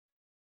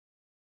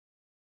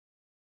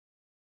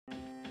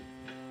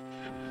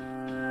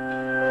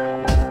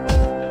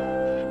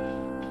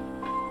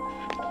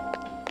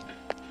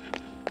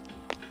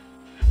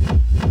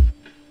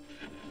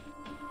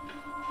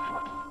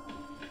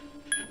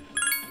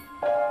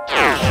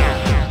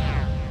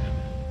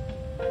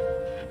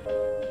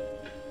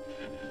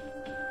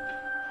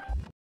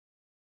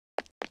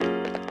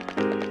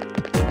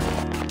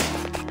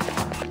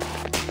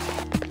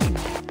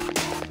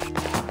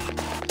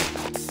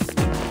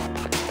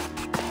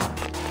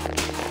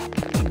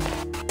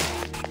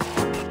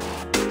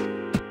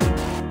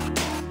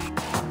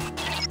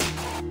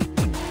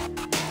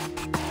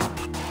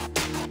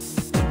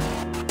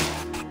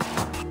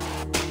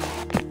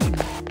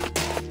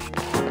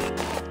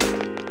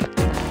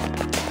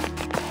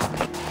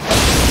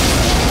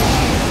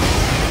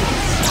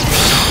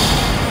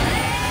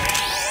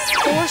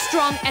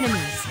strong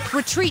enemies.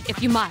 Retreat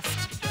if you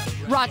must.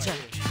 Roger.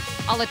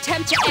 I'll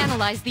attempt to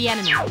analyze the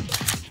enemy. Help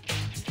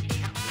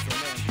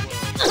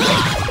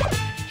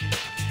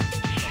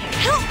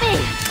me!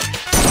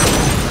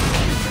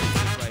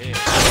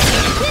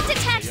 His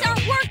attacks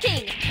aren't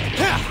working!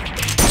 Damn!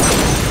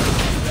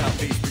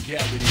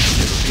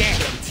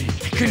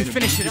 I couldn't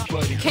finish it up.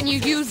 Can you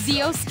use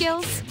Zeo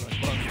skills?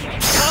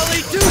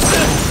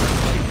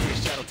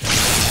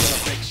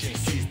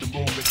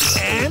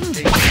 And?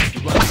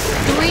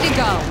 3 to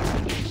go.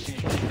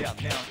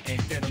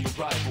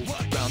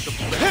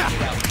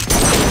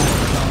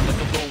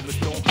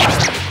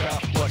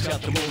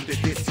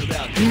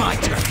 My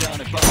turn.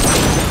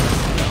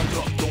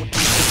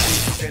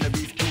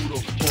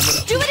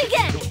 Do it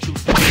again! 2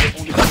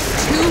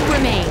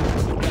 remain.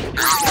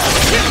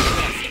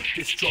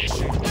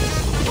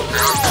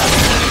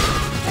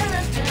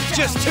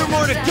 Just 2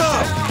 more to go.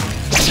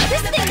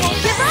 This thing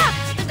won't give up!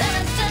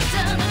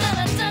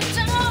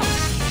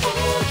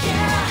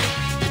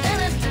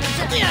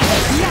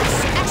 Yes,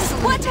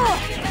 excellent. What more?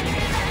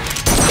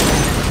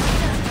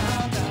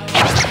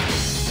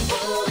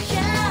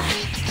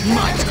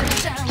 My turn.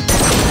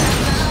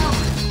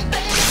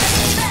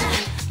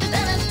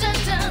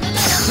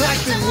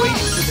 I've been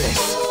waiting for this.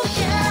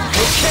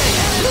 Okay,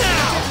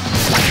 now!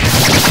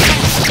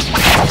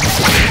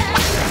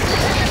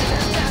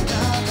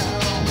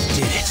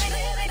 Did it.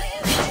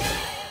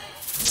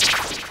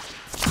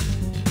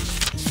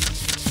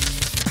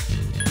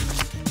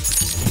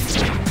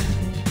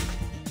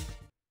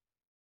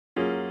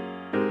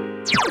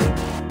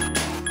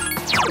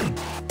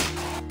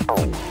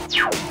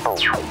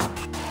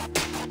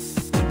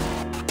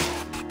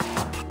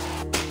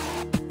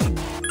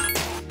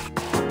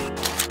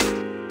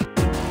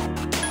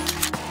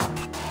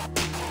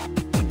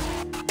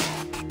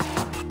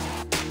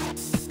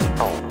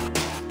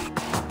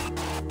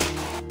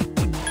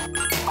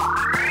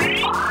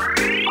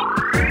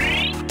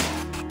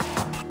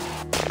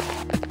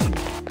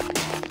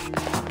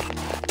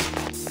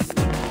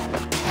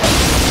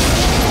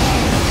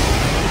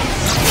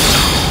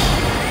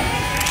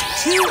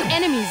 2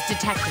 enemies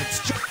detected.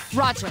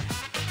 Roger.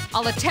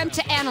 I'll attempt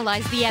to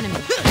analyze the enemy.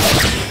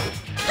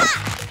 Ha!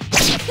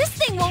 This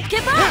thing won't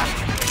give up!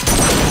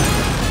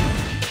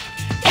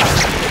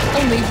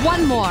 Only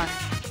 1 more.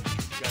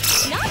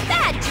 Not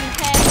bad,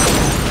 Junpei!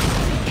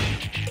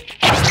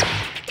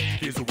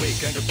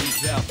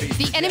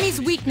 The enemy's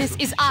weakness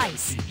is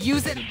ice.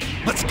 Use it.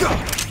 Let's go!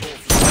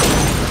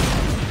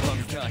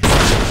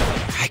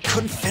 I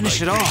couldn't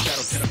finish it off.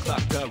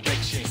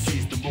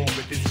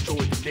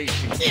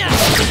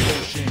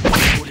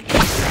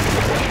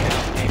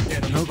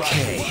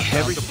 Okay,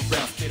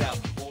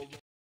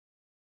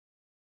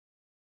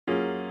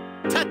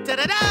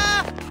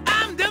 Ta-da-da-da!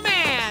 I'm the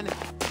man!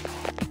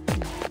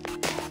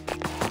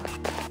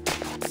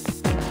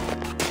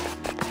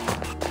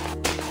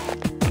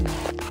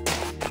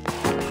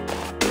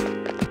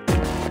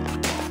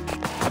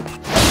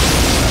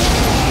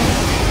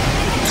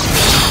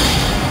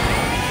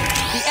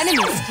 The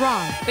enemy is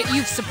strong, but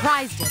you've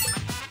surprised it.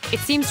 It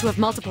seems to have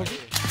multiple...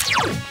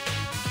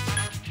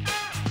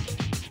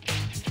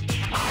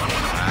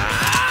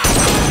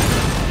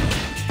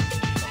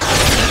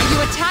 You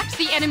attacked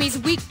the enemy's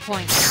weak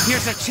point.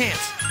 Here's our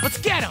chance. Let's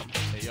get him!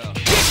 Get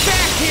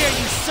back here,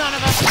 you son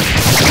of a...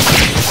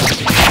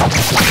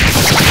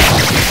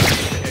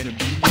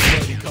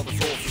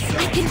 I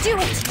can do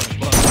it!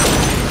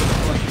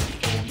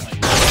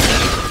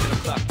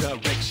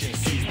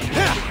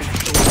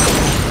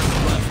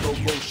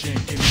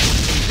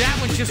 That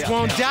one just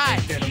won't die.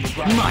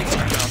 my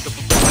turn.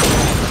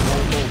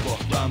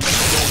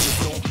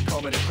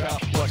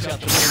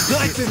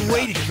 I've been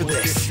waiting for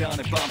this. Okay,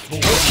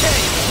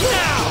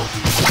 now!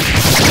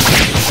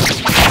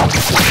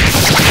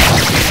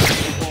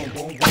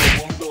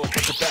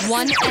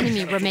 1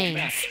 enemy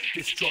remains.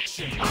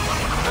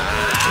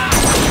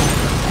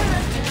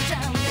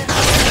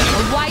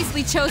 A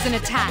wisely chosen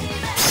attack.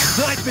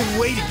 I've been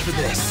waiting for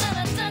this.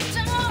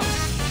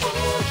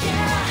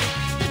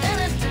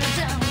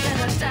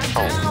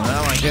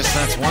 Well, I guess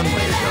that's one way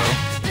to go.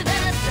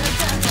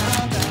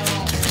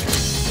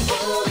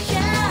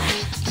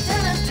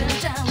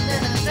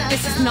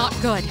 This is not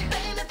good.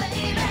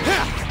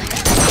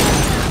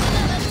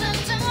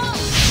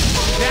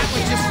 That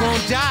one just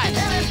won't die.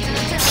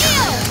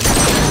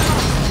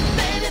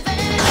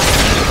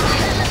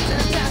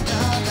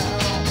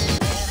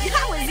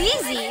 That was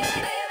easy!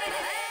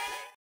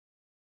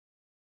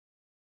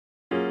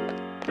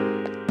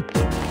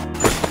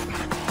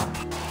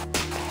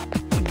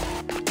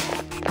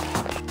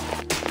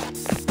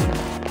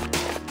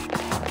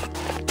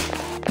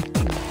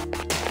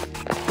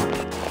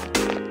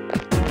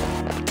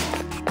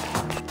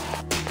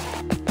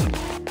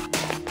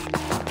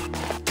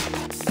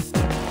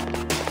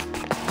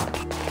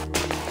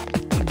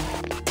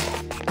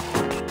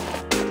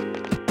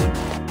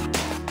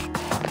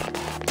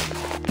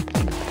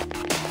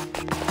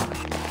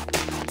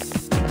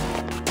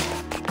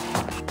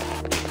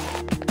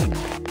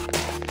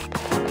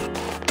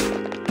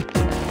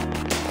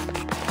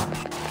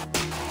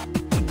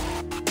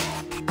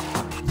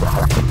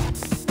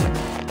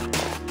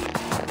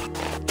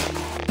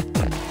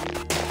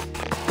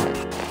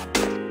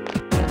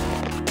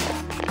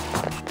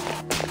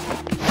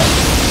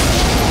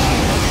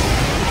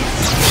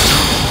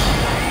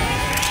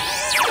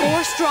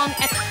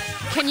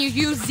 Can you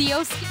use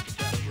Zeo's?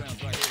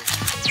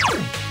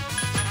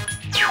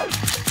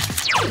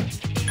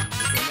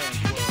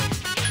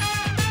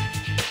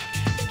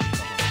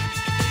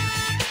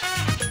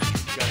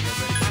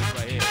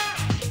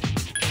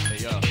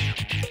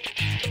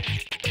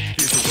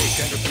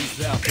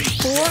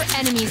 Four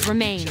enemies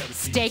remain.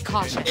 Stay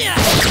cautious.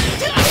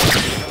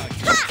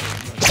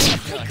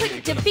 I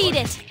couldn't defeat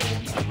it.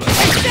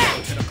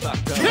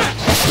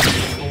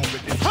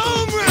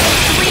 Home run!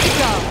 3 to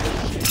go.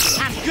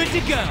 I'm good to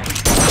go.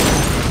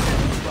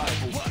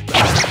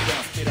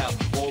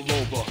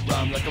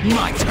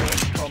 My turn.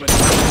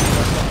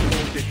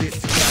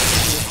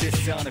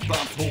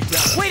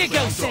 Way to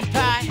go,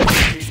 senpai.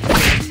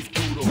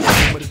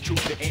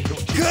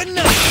 Good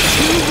enough!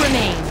 2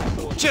 remain.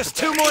 Just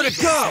 2 more to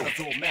go!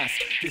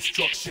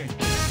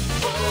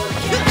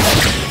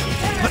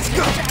 Let's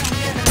go!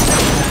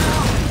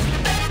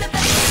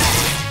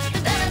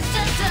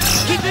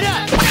 Keep it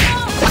up.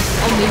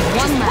 Only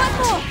 1 left.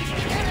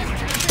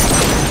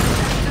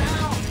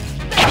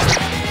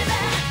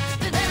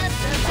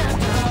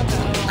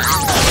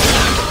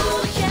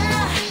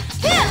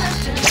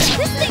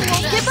 This thing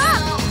won't give up.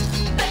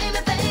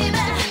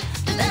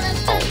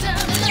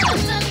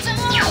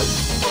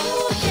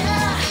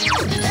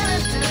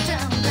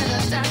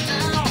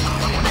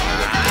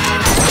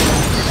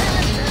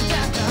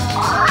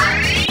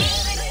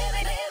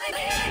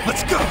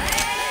 Let's go!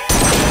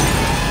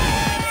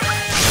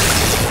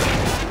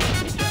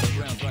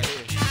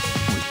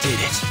 We did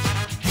it.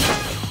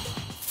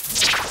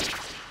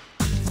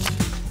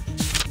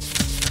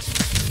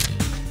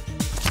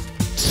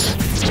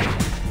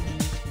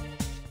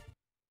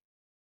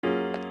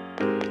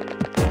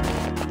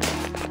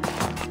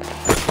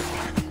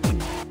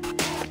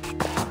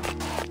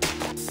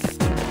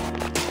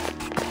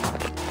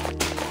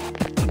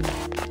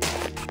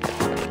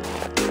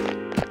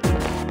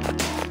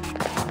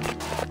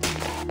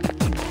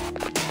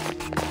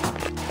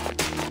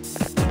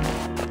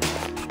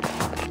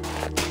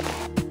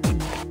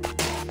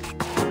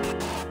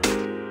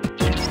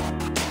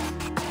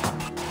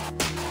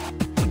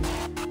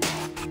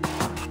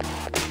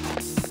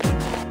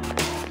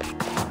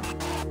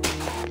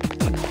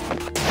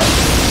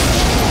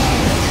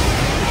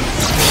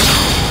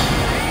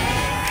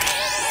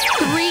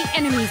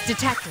 Enemies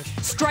detected.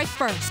 Strike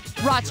first.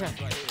 Roger.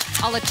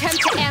 I'll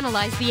attempt to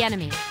analyze the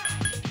enemy.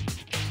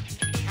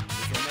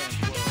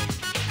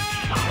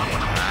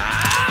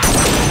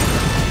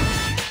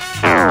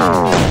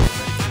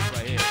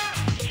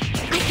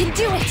 I can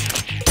do it.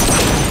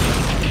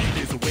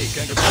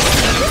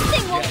 This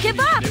thing won't give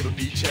up.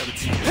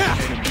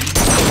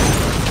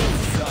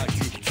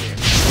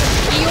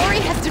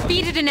 Iori has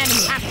defeated an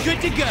enemy. I'm good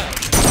to go.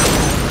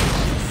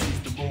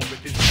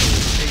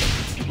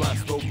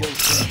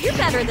 You're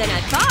better than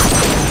I thought.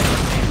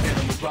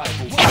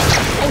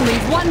 Only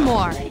 1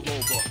 more.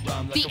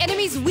 The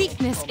enemy's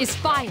weakness is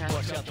fire.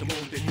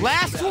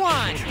 Last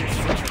one.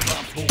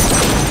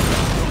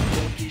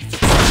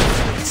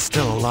 It's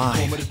still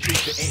alive.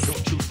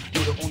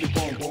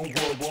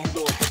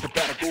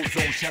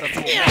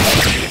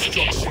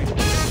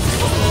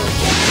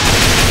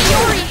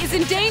 Iori is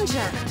in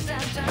danger.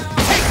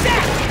 Take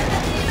that.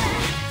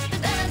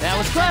 That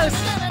was close.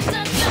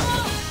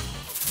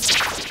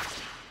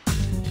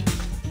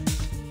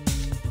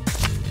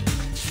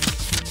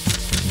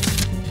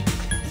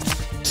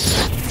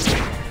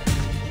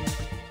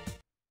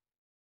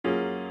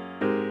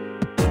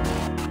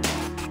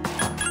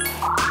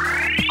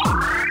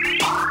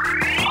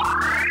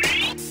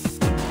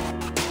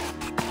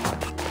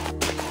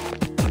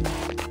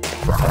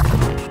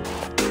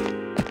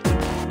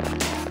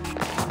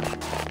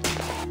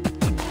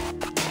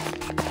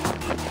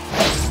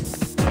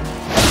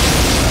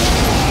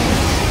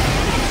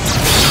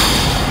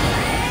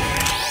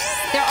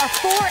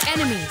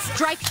 Enemies,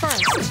 strike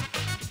first.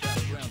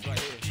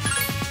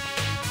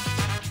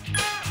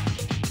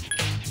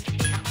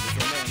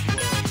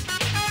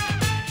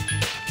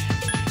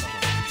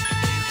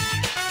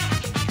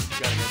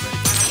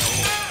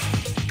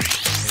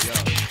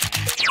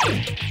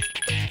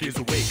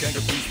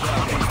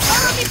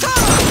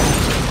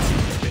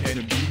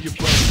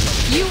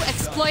 You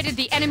exploited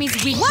the enemy's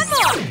weakness. One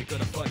more!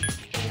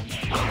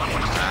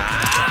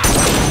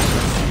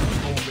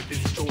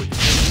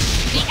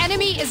 The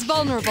enemy is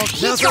vulnerable.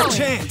 Keep Now's going. our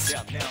chance.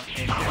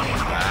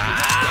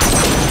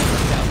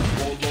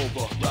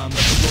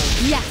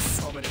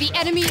 Yes, the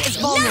enemy is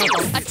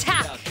vulnerable.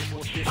 Attack.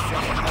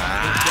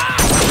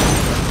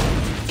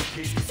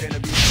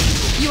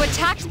 You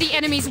attacked the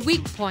enemy's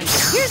weak point.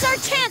 Here's our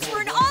chance for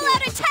an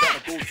all-out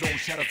attack!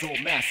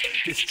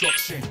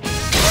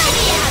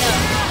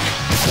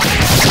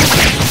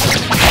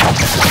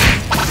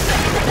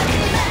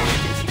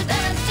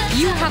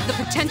 You have the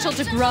potential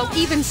to grow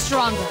even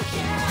stronger.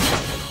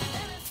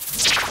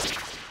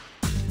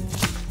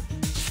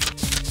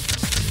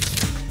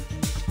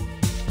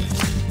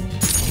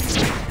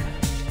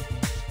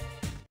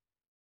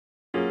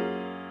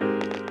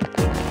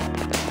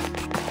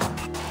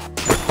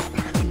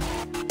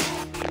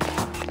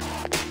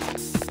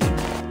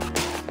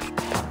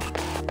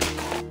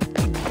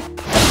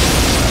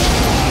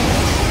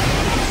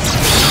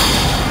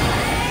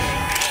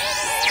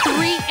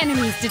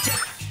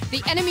 enemies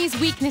The enemy's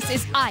weakness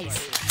is ice.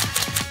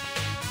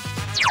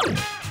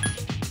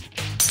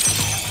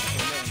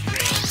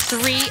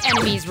 3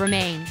 enemies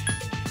remain.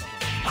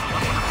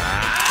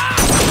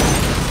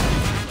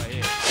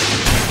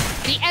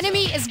 The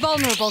enemy is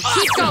vulnerable.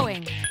 Keep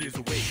going.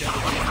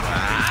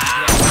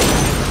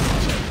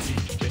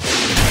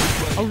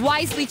 A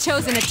wisely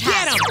chosen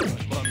attack. Get him!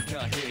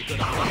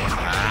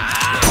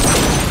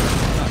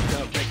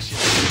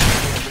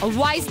 A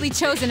wisely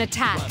chosen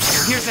attack.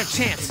 Here's our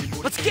chance.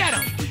 Let's get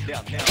him!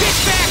 Get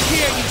back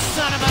here, you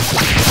son of a...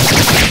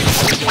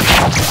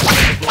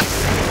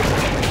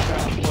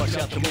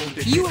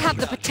 You have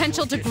the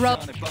potential to grow.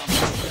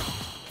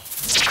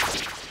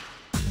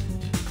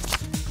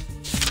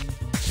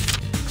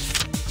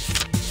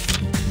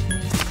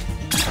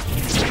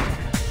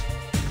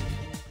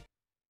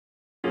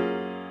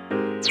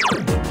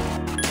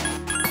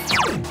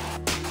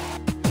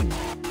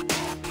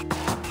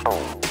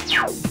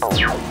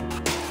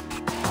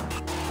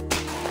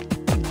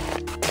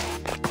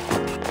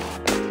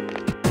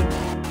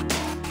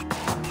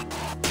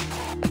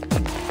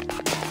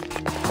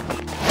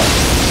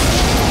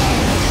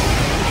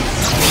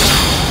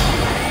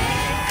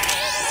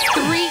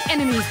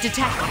 Enemies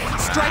detected.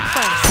 Strike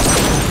first.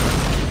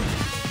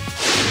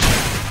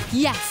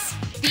 Yes,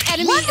 the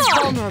enemy is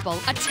vulnerable.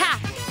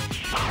 Attack.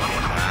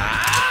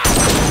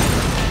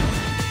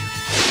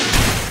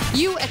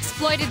 You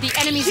exploited the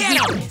enemy's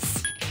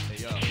weakness.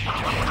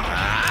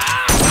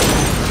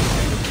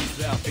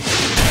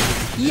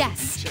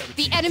 Yes,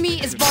 the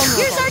enemy is vulnerable.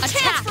 Here's our attack.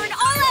 chance for an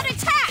all-out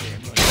attack!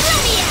 Throw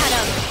me at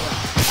him!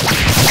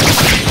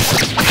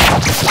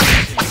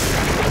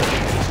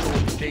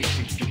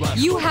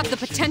 You have the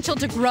potential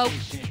to grow.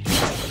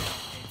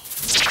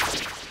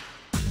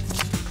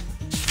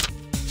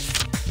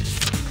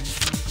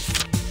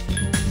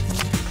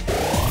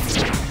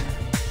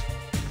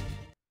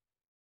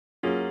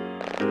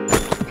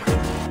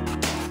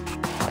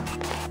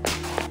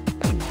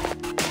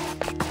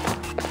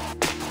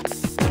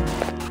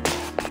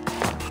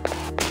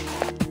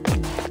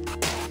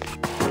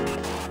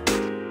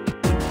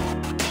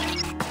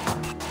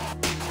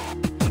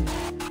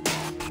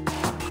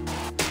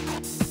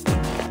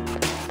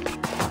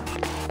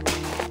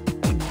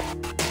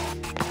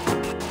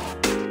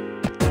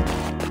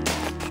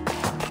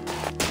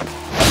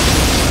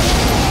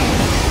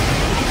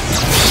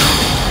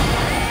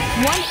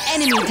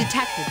 Enemy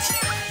detected.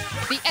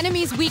 The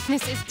enemy's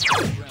weakness is...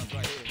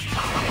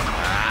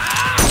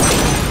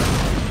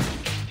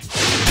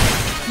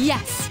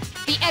 Yes,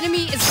 the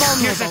enemy is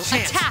vulnerable. Here's our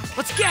chance. Attack.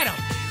 Let's get him!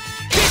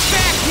 Get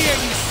back here,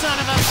 you son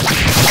of a...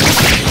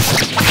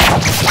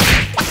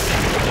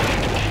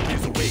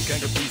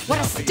 What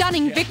a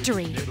stunning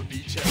victory.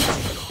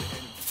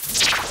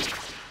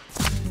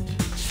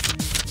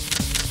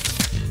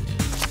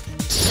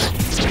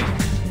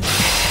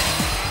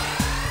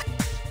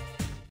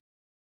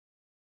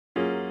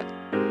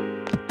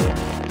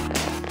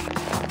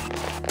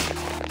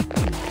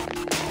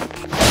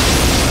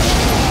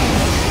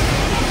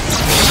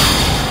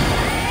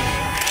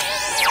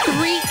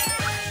 3.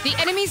 The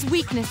enemy's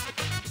weakness.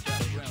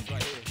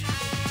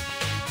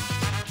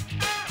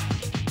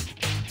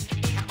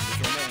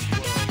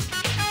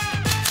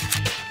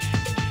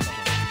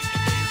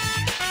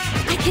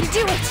 I can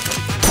do it!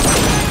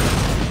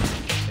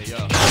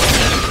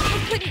 I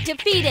couldn't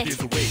defeat it!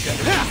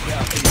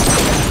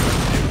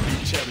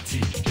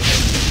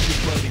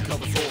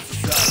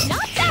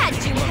 Not bad,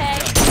 Junpei!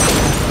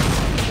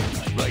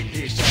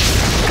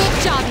 Good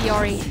job,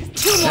 Iori.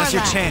 2 more That's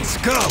your left. chance.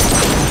 Go!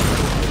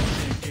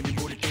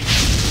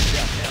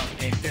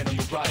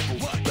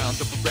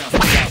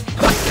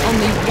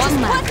 Only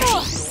 1 left. One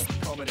more!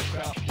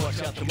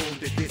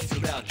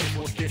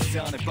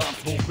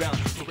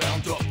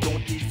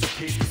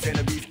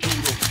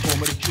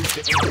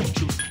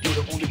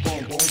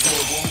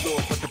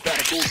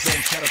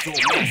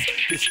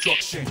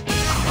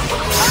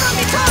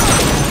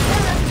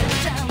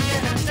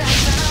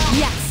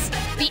 Yes,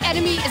 the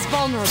enemy is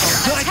vulnerable.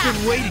 I've Attack.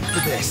 been waiting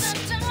for this.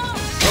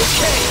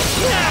 Okay,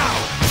 now!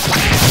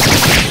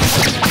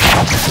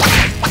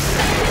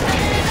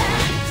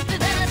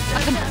 A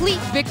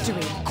complete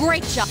victory.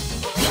 Great job.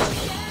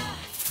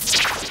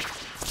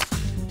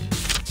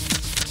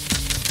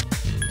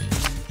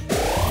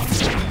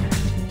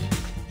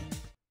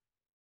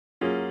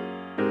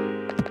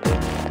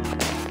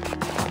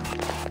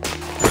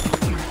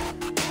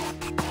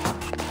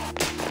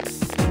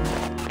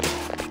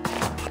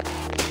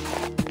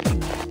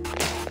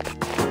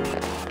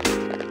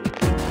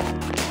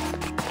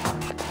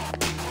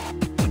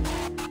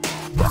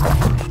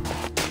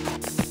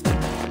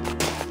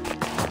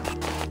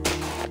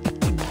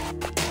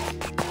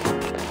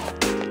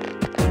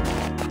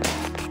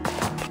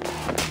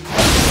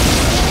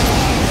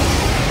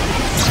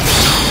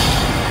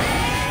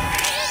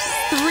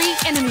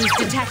 Enemies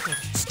detected.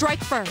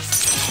 Strike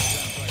first.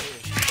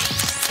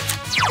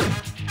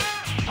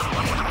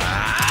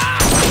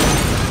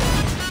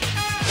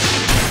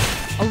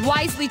 A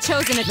wisely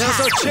chosen attack. Now's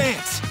our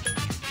chance.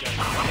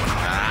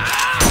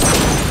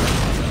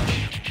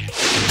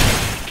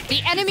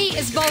 enemy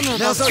is vulnerable.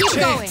 Now's our Keep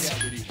chance.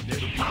 going.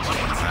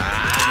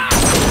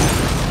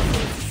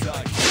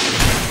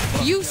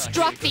 You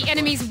struck the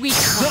enemy's weak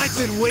point. I've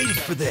been waiting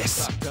for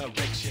this. Okay,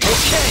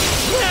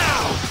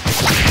 now!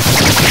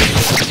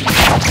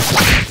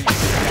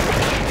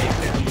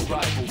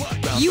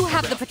 You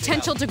have the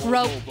potential to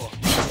grow.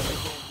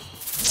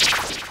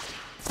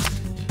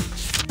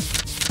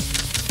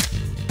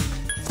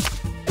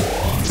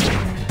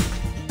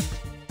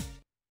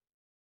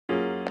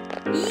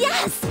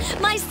 Yes!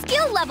 My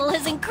skill level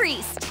has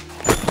increased!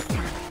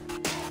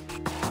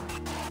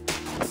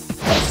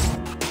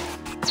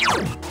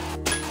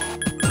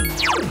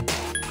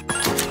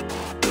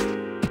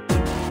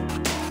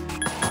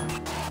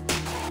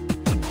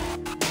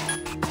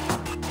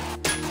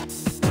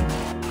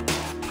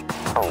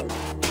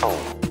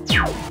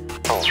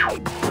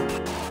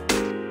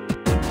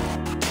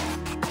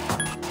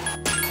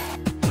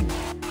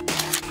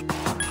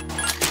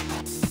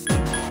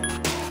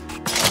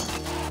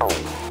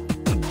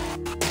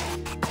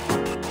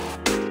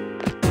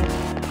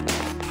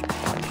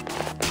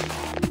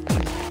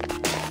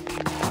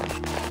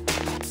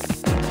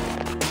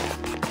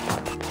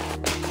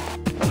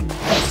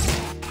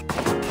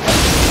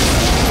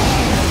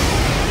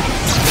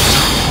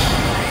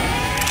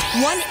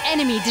 One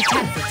enemy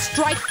detected.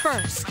 Strike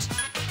first.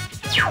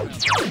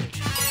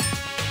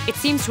 It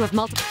seems to have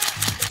multiple.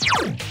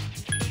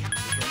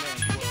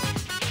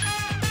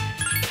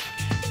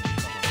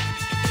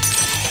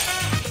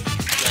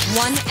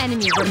 One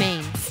enemy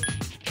remains.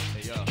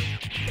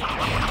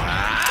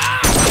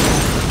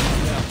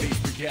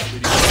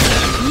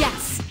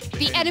 Yes,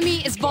 the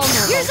enemy is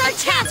vulnerable. Here's our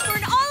chance for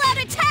an all-out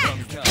attack!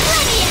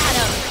 Plenty at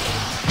him!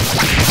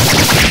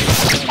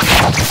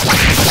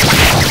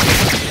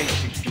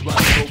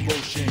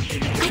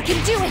 I can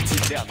do it!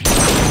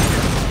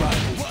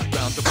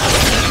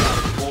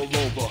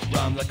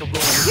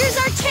 Here's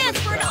our chance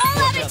for an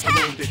all-out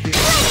attack!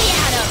 Plenty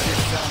at him!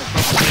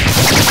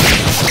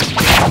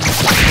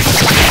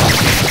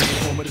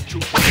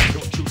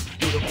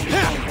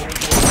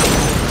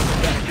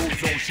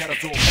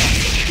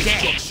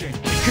 Damn!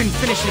 Couldn't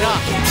finish it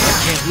off.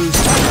 Can't lose.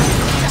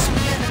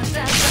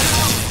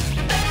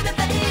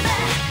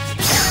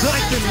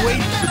 I've been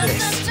waiting for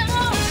this.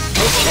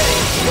 Okay,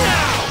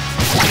 now!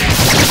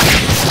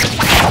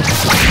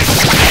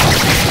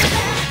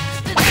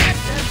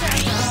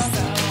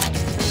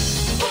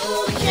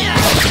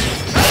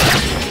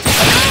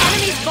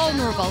 Enemy's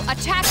vulnerable.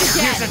 Attack Here's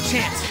again. a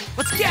chance.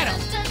 Let's get him!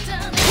 Get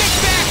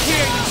back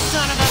here, you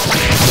son of a...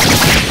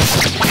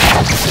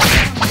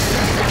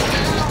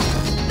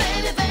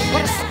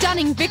 What a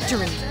stunning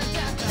victory.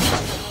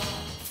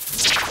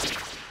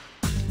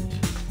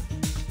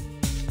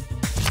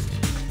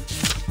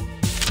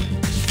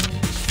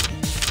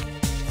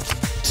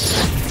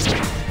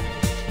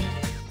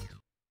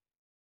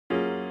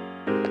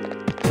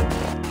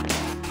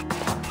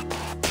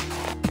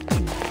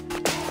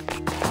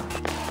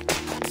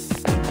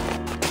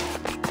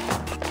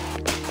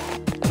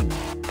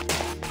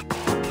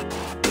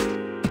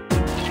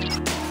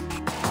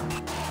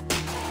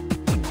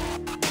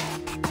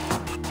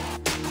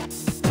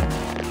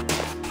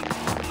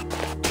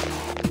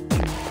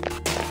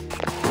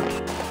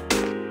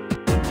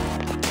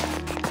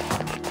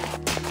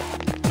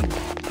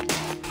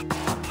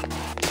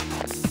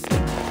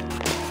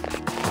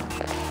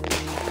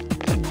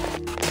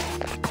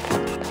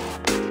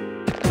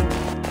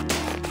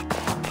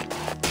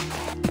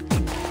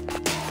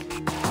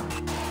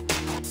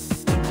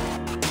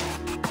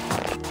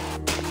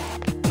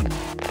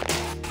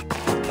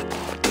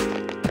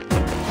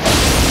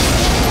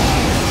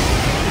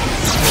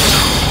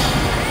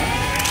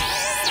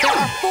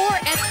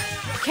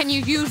 Can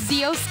you use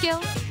Zeo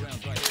skill?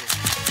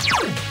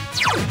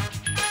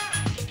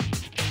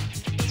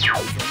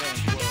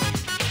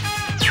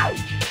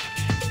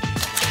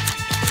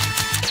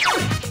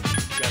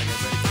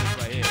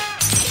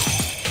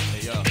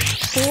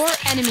 Four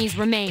enemies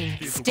remain.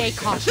 Stay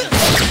cautious.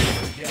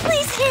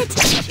 Please hit!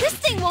 This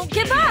thing won't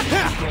give up!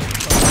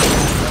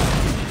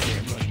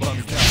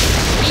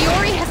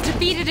 Iori has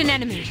defeated an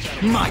enemy.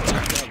 My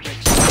turn.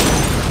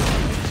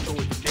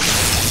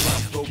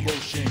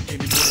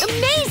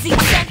 Amazing,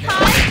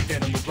 Senpai!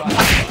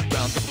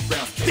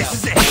 This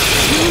is it.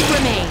 Two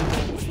remain.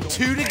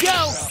 Two to go!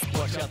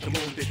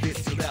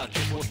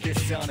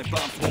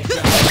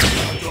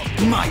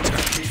 My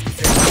turn.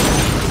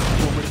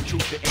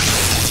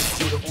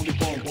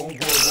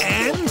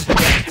 And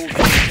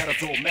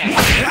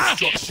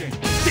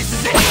this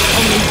is it.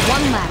 Only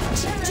one left.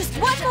 Just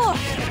one more!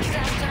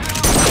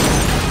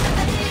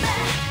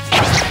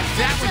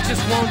 That one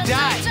just won't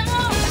die!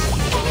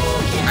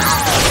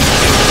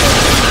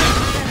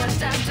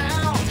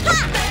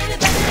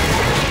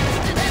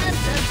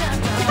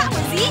 That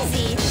was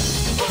easy!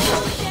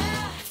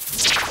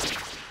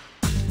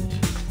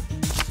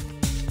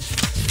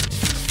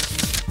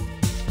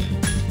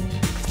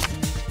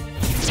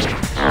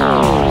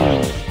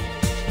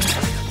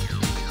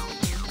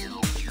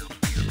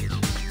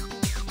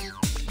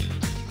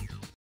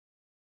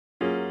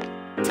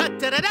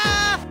 Ta-da-da-da!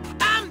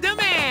 I'm the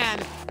man!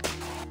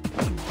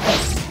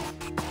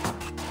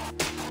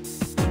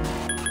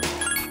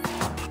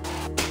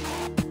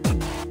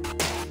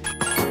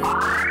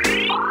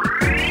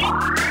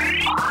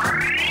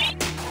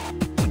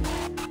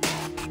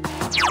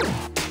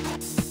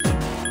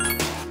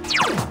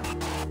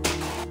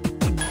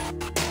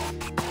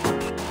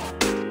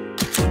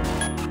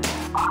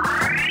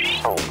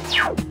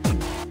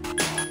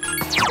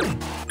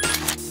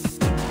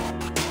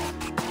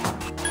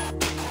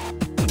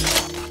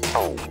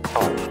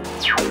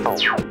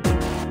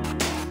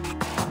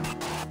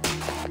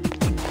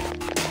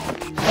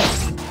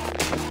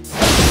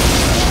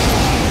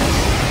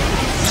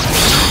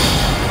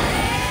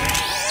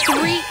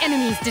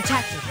 Enemies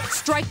detected.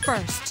 Strike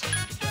first.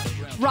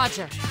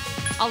 Roger.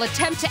 I'll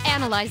attempt to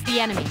analyze the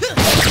enemy. 2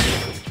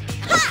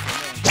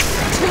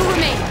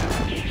 remain.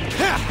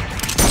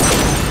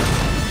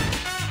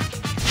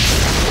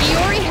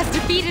 Iori has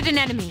defeated an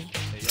enemy.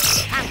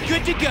 I'm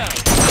good to go.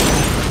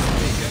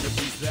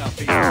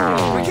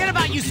 Forget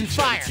about using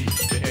fire.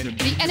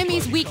 The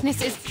enemy's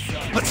weakness is...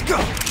 Let's go!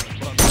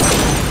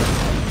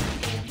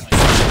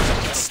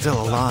 It's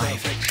still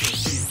alive.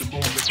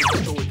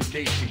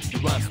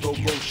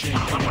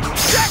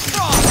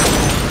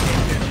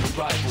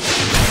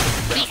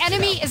 The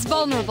enemy is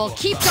vulnerable.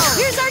 Keep going.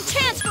 Here's our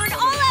chance for an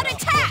all-out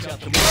attack!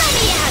 Let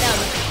me at him!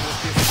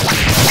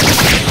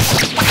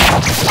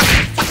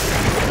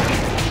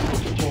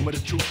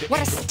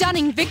 What a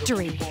stunning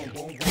victory!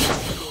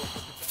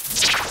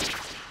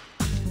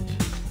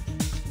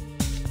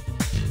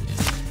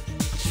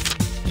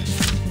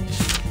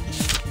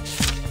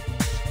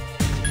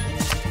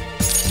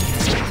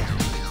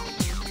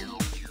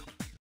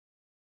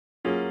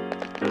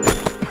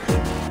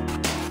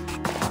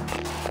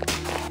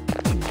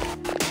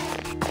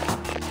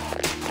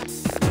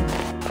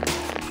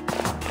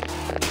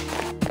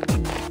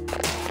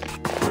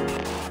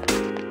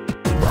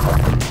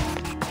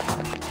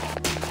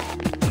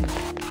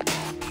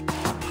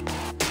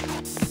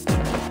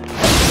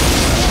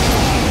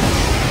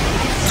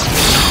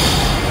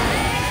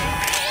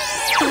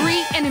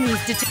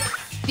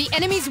 The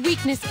enemy's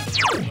weakness is...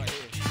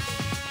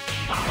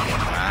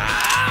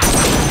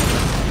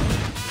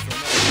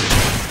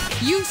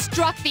 You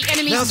struck the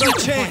enemy's Now's our weak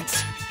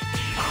chance. point.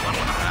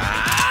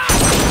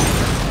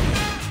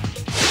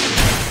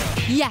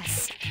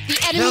 Yes, the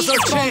enemy Now's our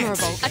is chance.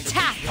 vulnerable.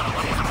 Attack.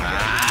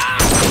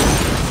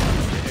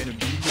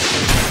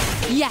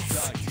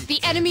 Yes, the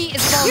enemy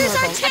is vulnerable. Here's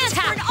our chance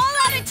Attack. for an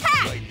all-out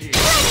attack! Let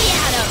me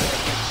at him!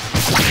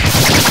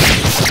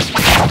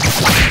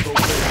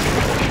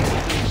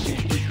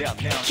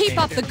 Keep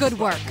up the good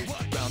work.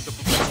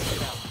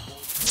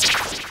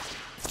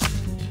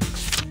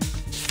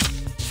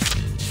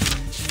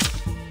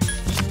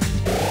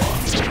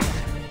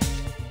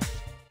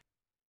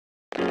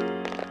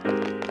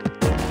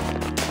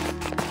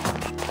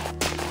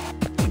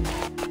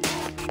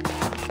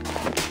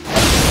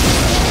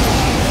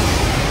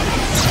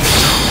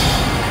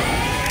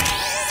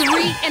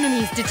 3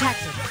 enemies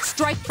detected.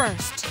 Strike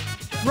first.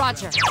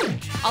 Roger.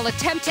 I'll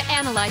attempt to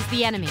analyze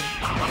the enemy.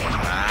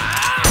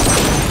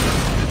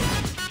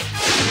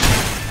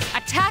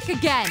 Attack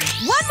again.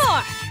 One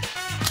more!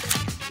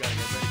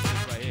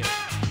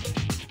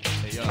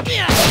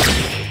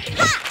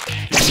 Ha!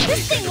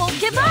 This thing won't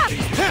give up!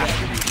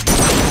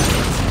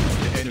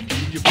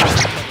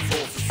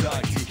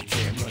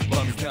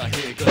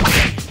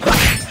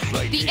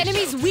 The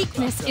enemy's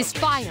weakness is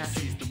fire.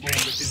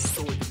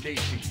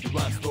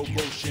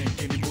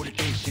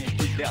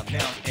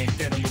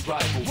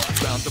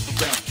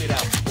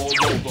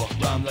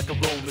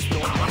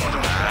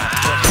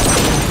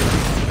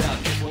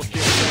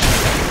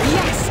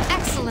 Yes,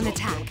 excellent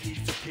attack.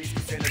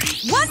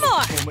 One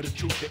more!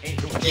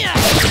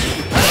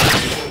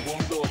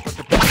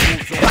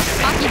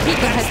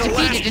 Akihiko has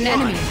defeated an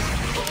enemy.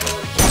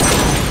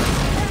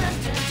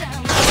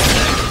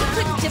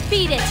 Couldn't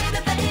defeat it!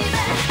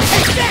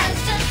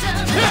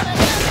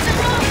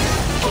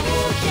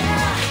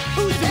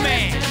 Who's the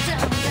man?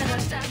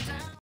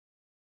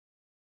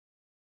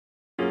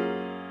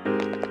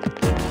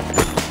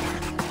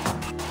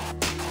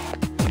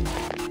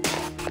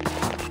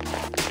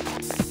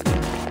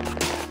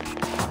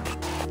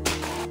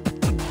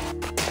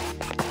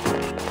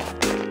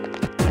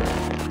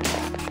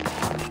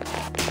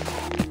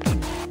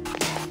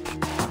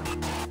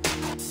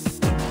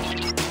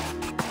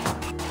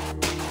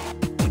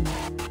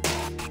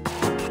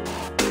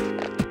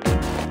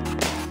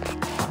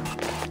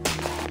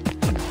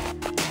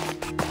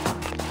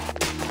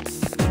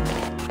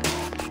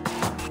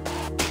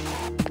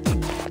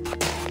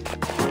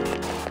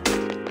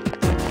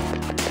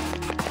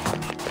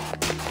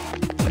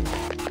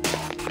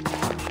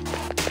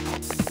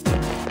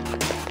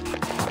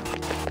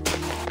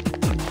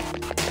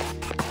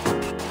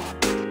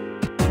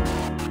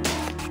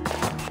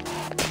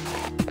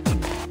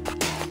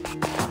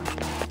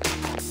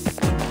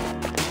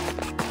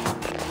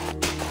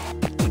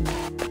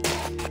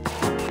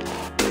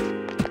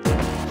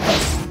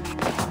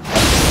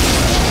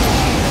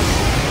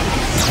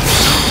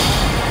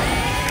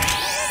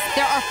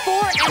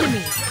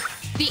 Enemies.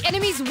 The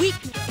enemy's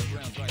weakness.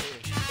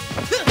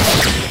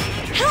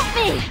 Help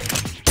me!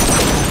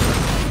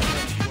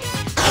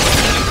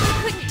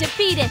 Couldn't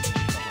defeat it.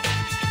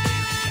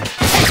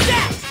 Take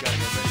that!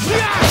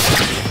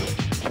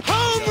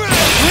 Home run!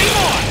 3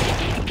 more!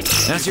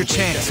 Now's your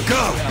chance.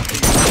 Go!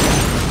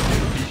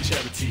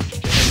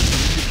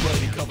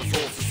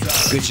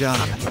 Good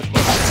job. 2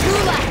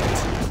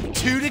 left.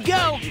 2 to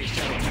go.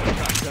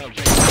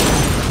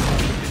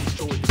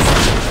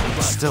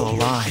 still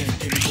alive.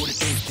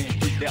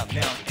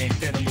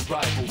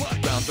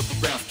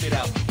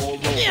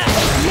 Yes,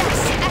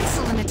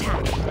 excellent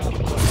attack.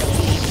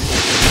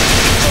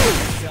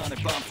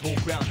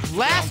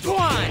 Last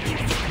one!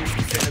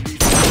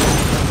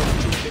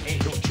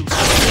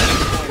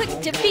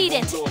 Couldn't defeat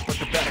it.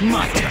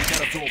 My turn.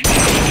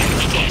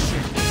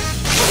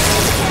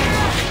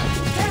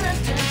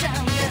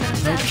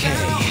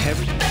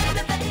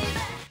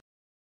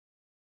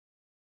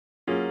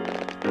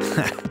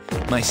 Okay,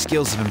 my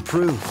skills have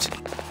improved.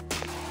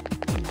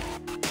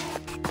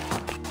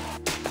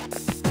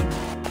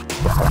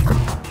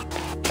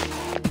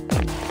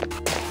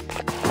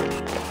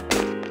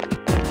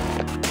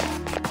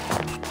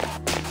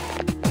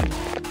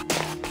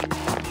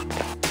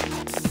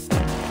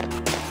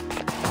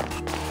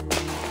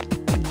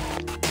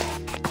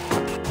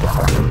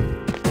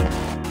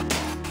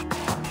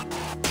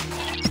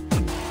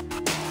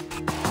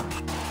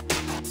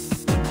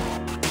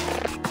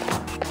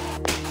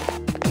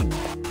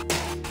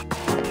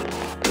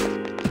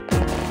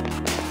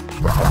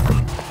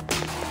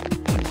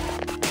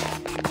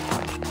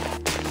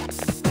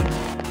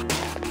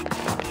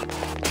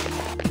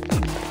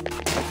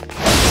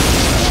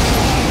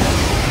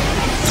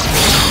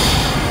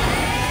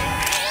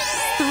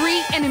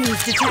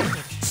 Enemies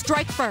detected.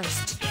 Strike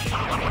first.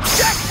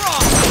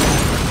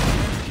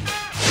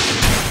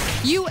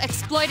 You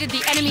exploited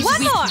the enemy's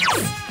weakness. One more!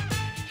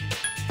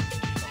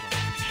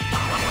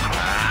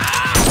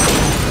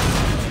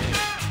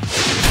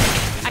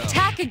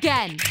 Attack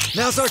again.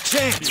 Now's our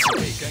chance.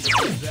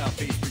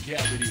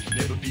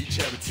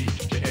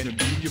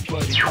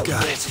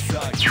 Got it.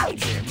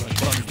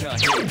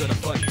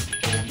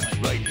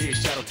 Right here,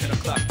 shadow 10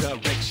 o'clock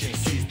direction.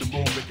 Seize the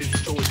moment, this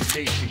destroys the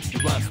station. You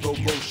rhyme slow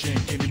motion,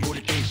 give me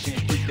motivation.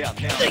 Breathe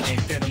out now,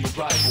 ain't that on the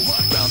rival.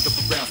 Round up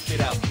around, spit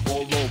out,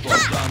 all over.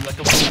 Rhyme like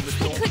a bomb, the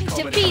throne. Couldn't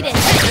defeat it.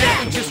 That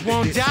one just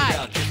won't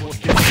die.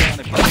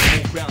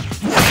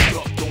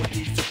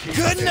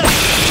 Good enough.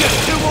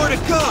 Just 2 more to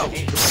go.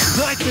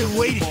 I've been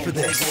waiting for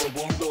this.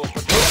 Okay,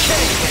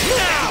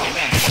 now.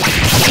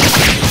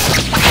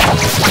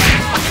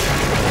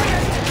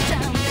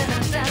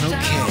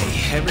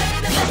 Okay,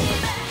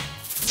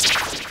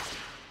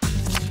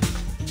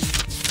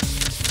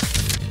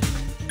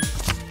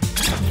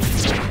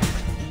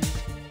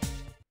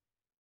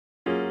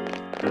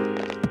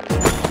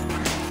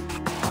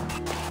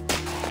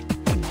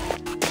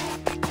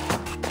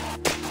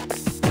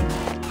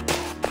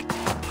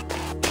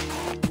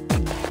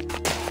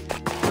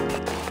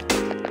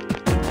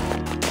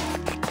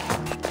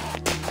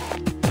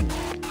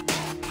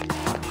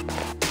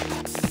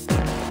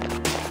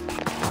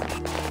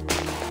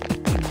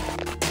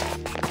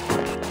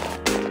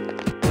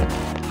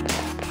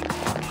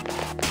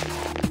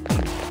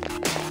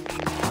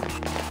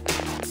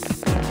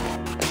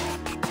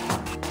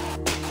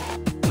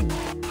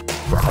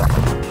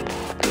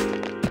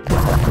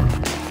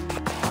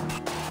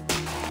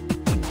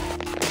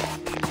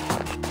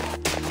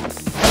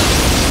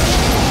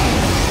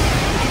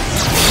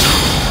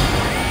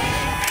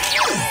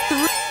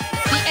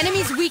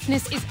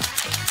 Weakness is...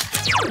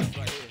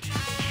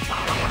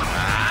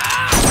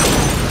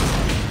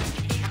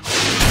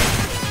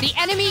 The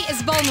enemy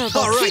is vulnerable.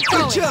 all right, Keep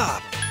going. good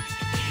job.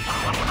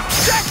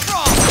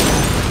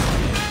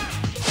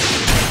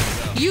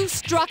 You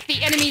struck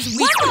the enemy's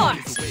weakness. One more!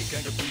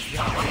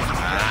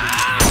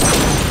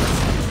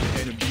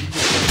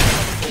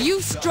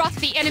 You struck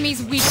the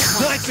enemy's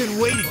weakness. I've been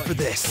waiting for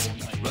this.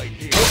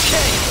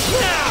 Okay,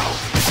 now.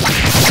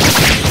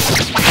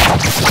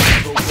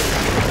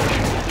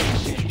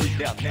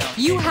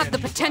 You have the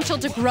potential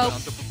to grow.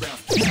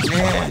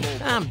 Man,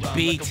 I'm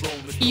beat.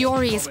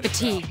 Iori is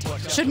fatigued.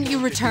 Shouldn't you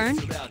return?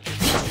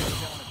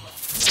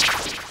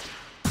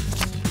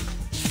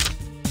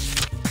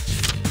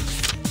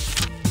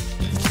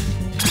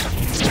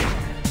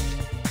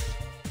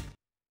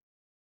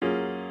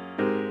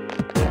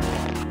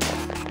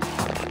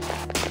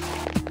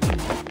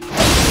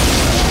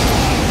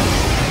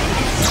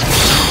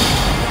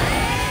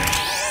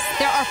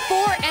 There are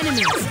 4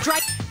 enemies.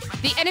 Strike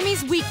the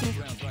enemy's weakness.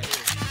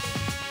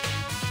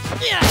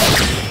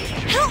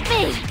 Help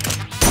me!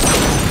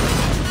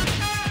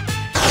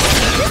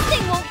 This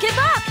thing won't give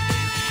up!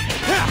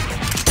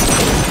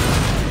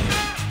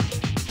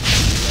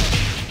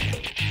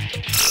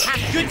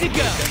 I'm good to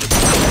go.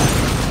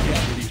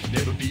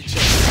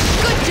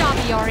 Good job,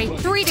 Iori.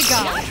 3 to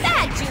go. Not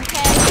bad,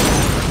 Junpei!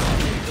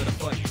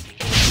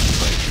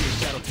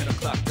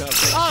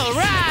 All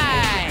right!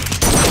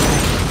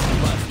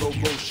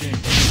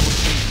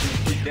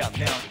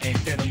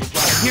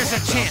 Here's a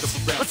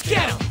chance. Let's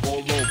get him!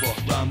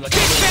 Get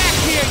back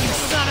here, you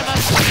son of a...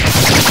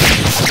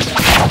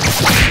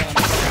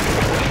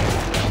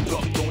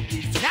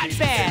 Not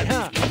bad,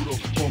 huh?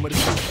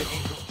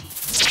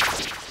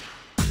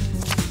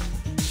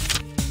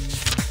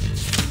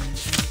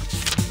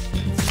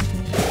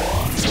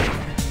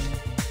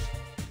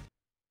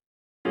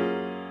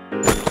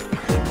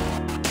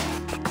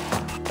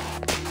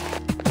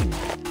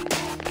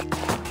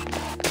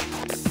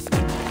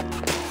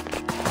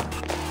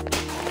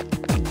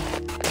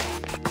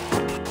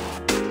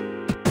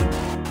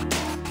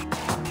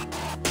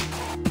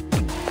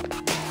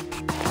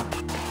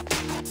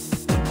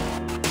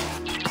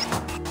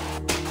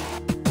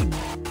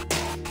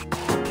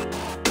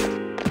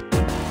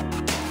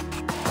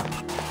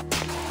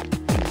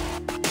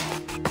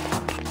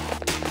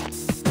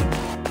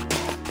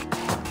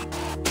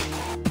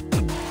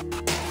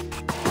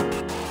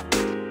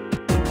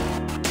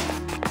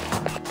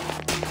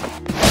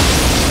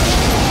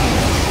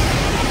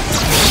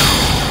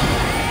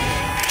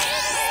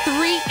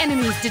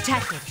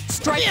 detected.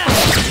 Strike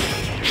first.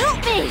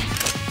 Help me!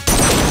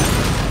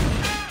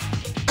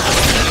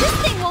 This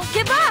thing won't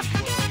give up!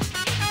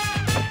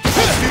 2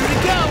 to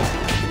go!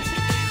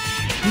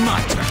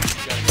 My turn.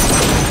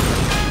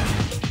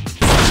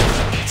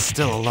 It's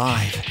still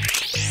alive.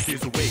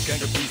 Here's a wake,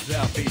 anger breathes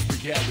out, face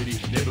reality,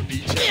 never be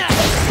changed.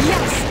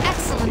 Yes,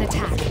 excellent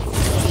attack.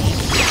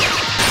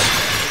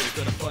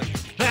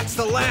 That's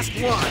the last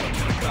one.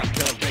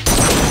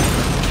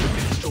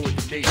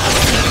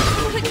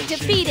 Couldn't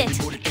defeat it!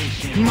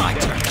 My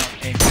turn.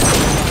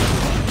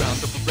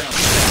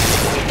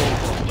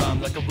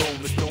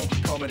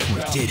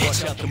 We did it.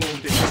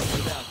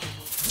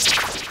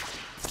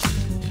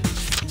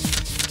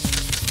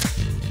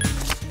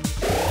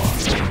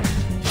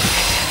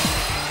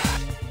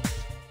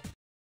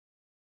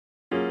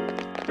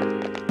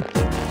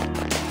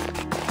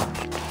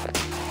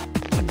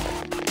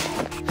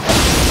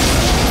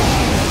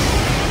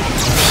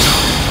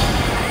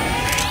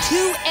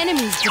 Two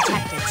enemies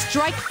detected.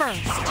 Strike first.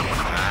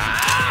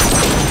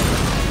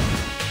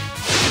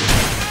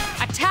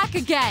 Attack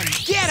again.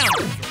 Get him!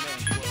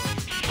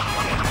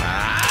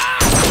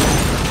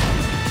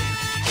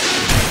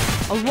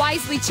 A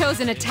wisely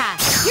chosen attack.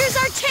 Here's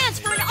our chance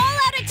for an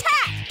all-out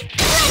attack!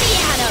 Let me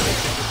at him!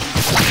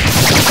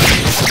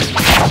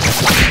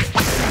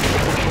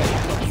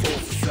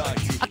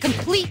 A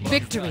complete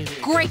victory.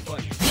 Great.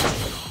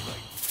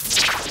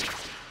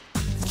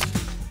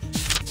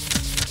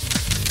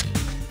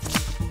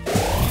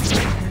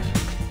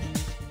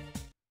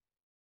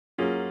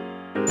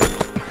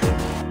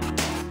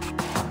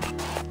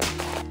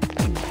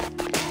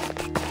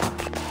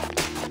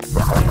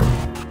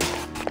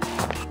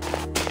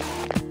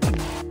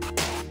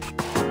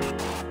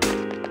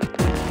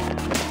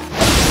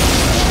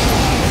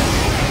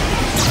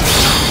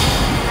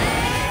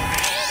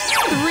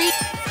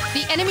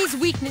 The enemy's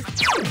weakness.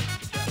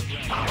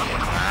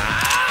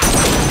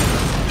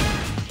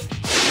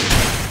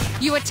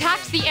 You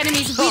attacked the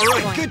enemy's weak All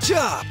right, point. good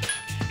job.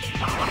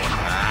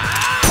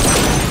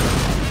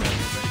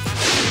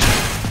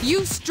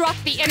 You struck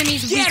the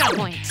enemy's weak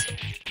point.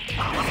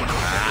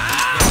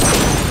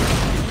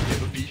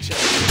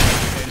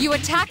 You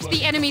attacked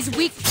the enemy's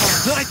weak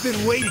point. I've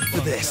been waiting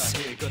for this.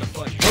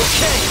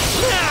 Okay,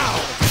 now!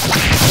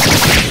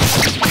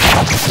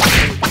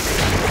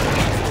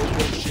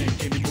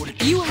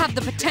 You have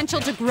the potential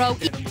to grow.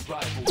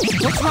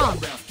 What's wrong?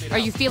 Are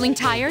you feeling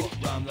tired?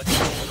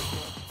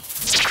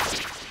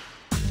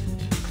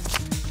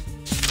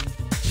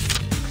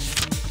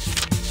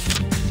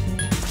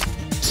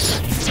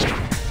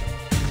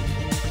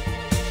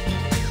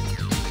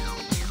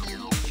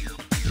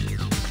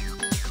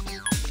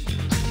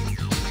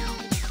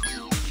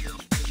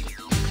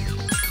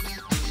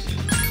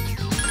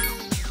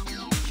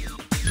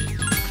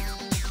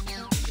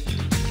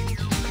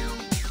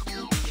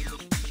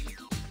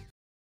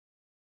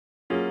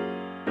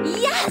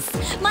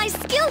 Yes! My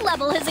skill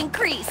level has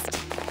increased!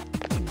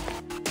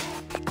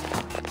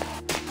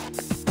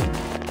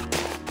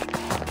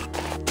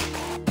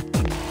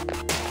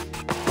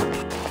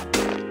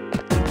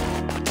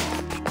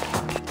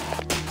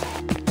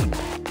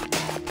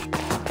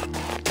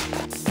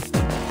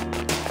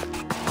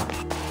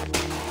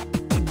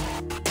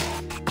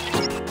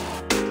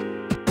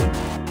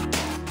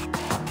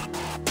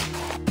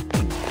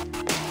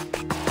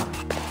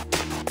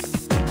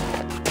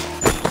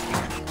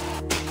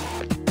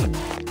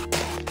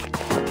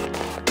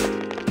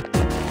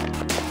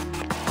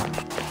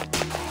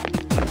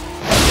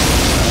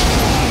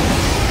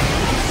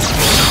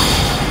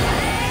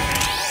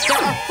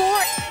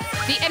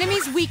 The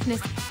enemy's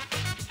weakness.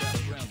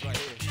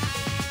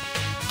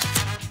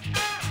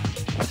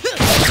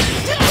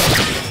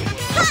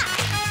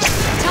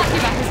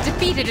 Takuba has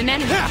defeated an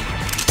enemy.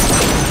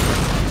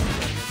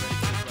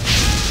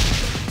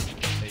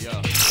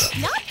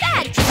 Not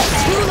bad! 2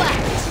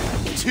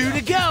 left. 2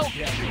 to go!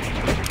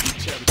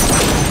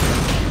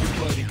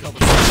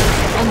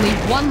 Only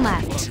 1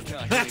 left.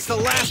 That's the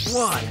last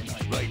one.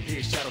 Right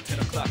here, shadow 10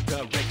 o'clock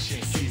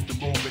direction. Seize the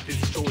moment,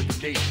 destroy the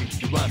nation.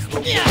 You rhyme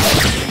slow,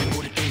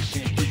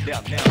 motivation. Breathe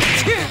out now.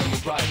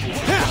 Rival.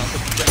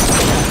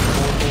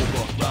 All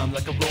over. Rhyme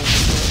like a rolling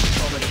stone.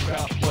 Come in the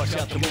crowd. Watch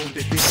out the moon.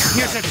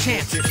 Here's our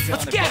chance.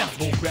 Let's get him!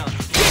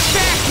 Get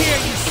back here,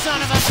 you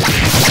son of a...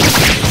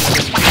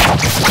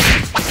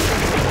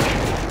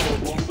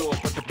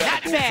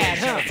 Not bad,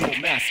 huh?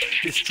 I'm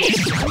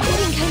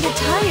getting kinda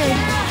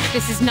tired.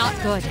 This is not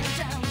good.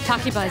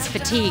 Takuba is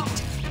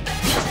fatigued.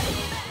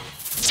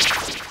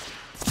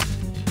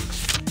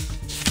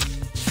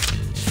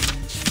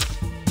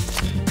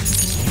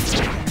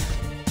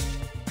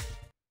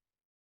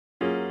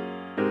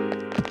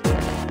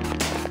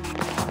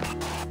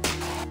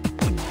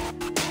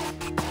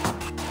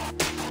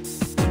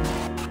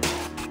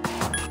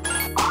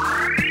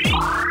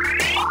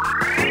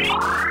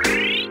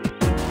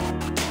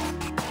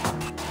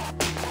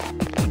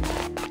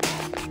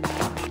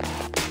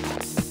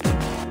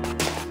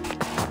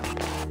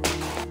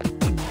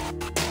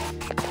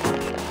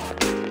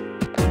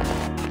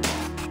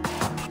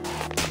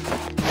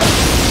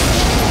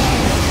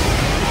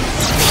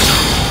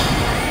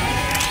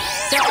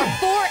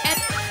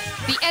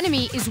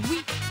 is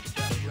weak.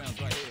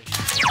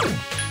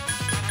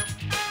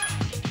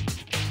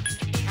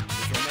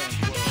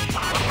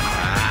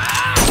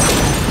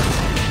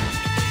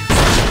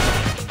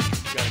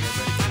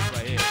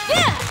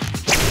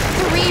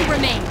 Three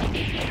remain.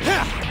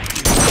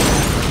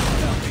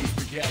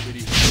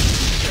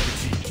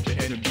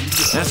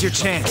 That's your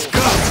chance. Go!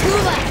 Two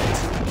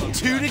left.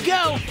 Two to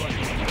go.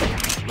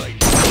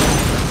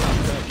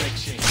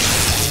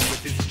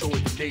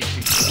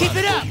 Keep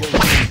it up.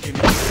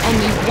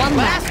 Only one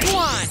left. Last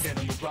one.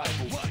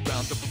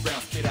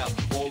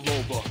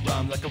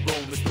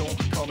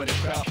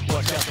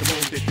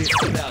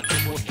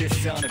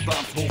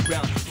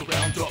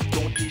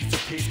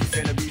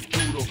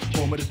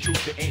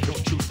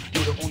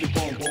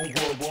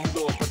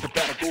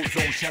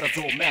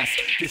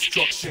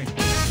 Destruction.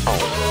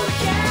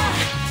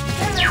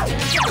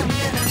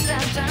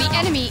 The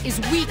enemy is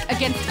weak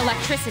against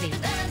electricity.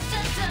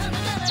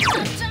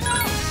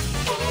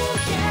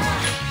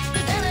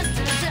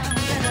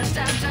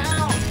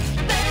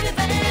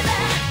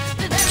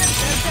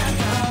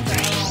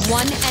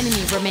 One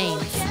enemy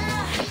remains.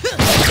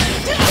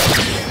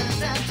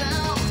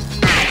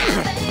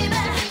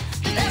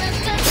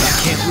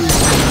 Can't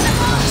lose.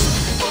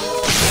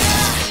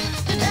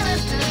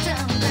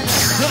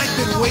 I've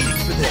been waiting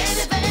for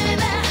this.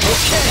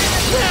 Okay,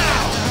 now!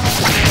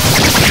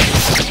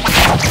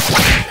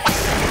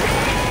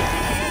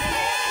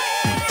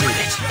 Did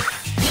it.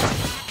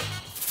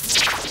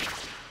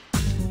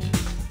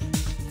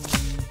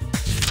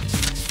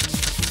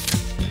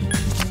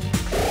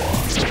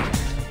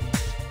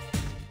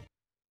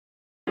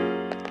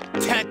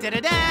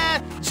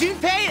 Da-da-da-da!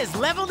 Junpei is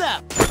leveled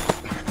up.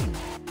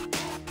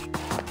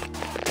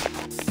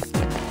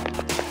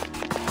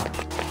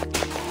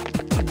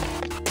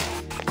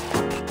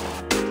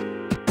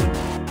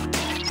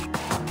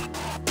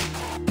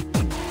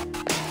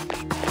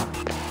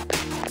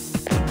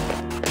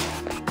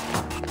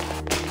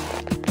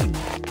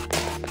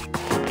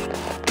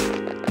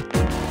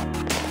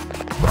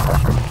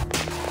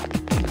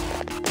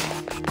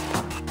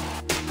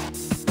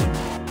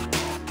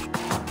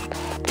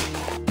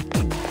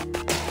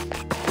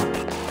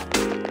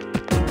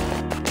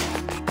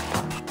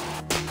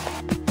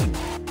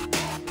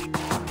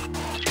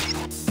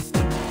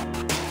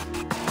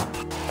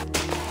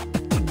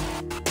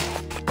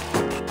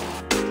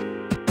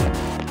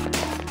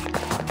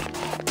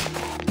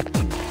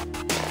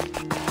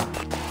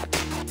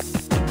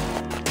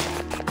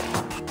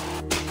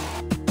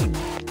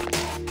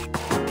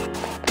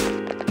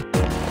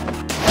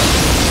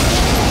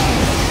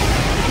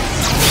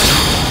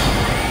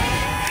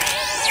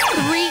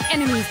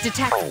 Enemies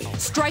detected.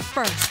 Strike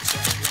first.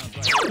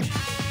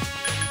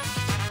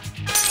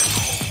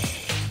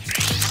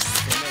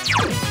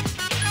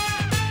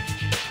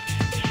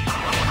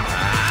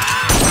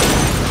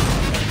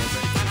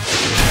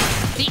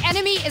 The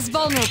enemy is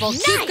vulnerable.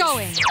 Nice. Keep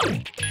going.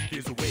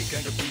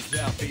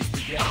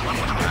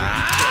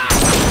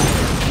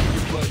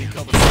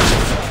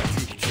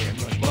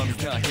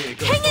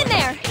 Hang in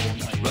there!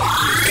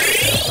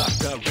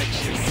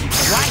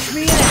 Watch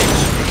me in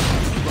action.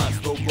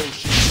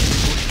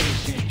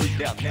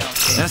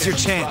 That's your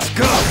chance.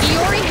 Go!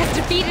 Iori has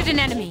defeated an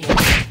enemy.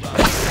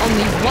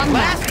 Only one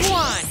left. Last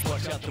one.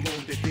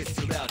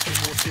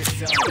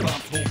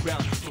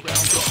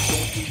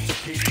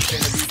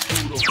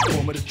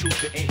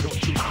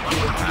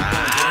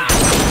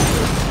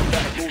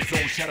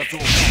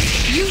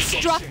 You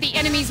struck the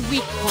enemy's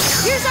weak point.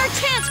 Here's our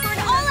chance for an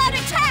all-out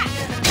attack!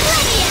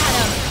 Plenty at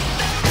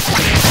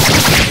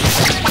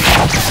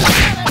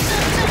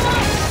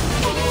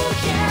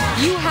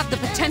him! You have the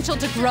potential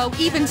to grow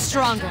even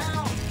stronger.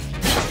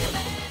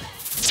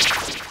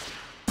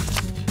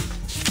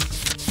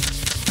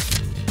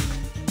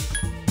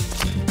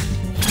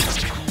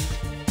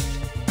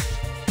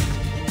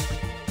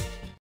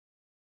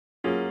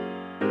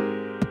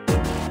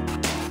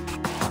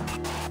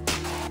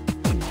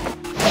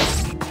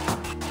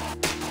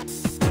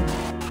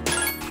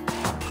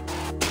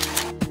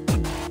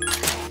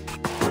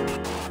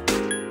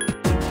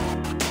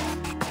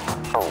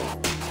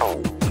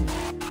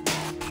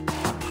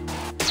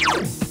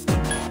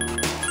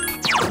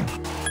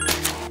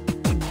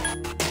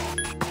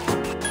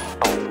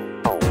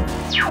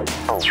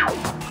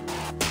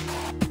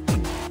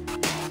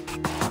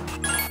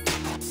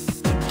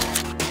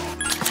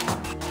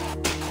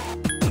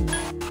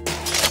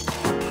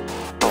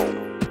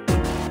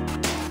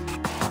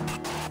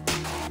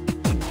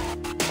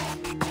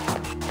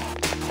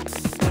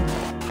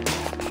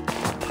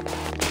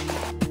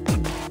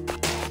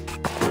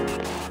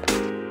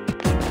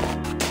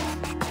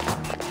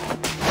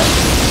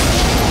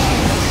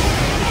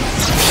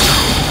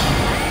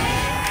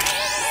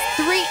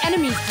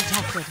 Enemies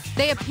detected.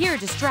 They appear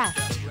distressed.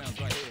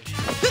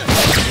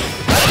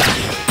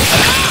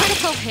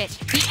 Critical hit.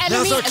 The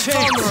enemy is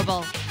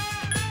vulnerable.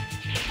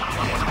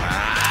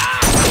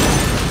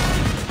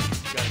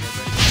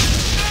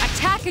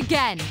 Attack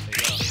again.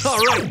 All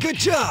right, good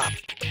job.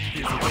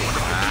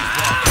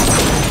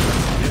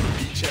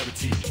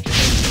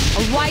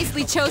 A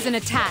wisely chosen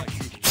attack.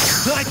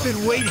 I've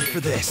been waiting for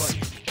this.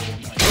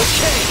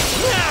 Okay,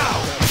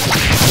 now!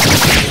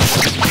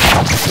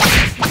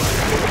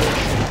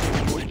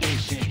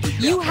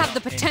 You have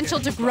the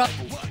potential to grow.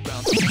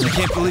 I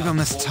can't believe I'm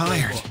this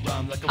tired.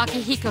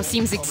 Akihiko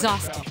seems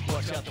exhausted.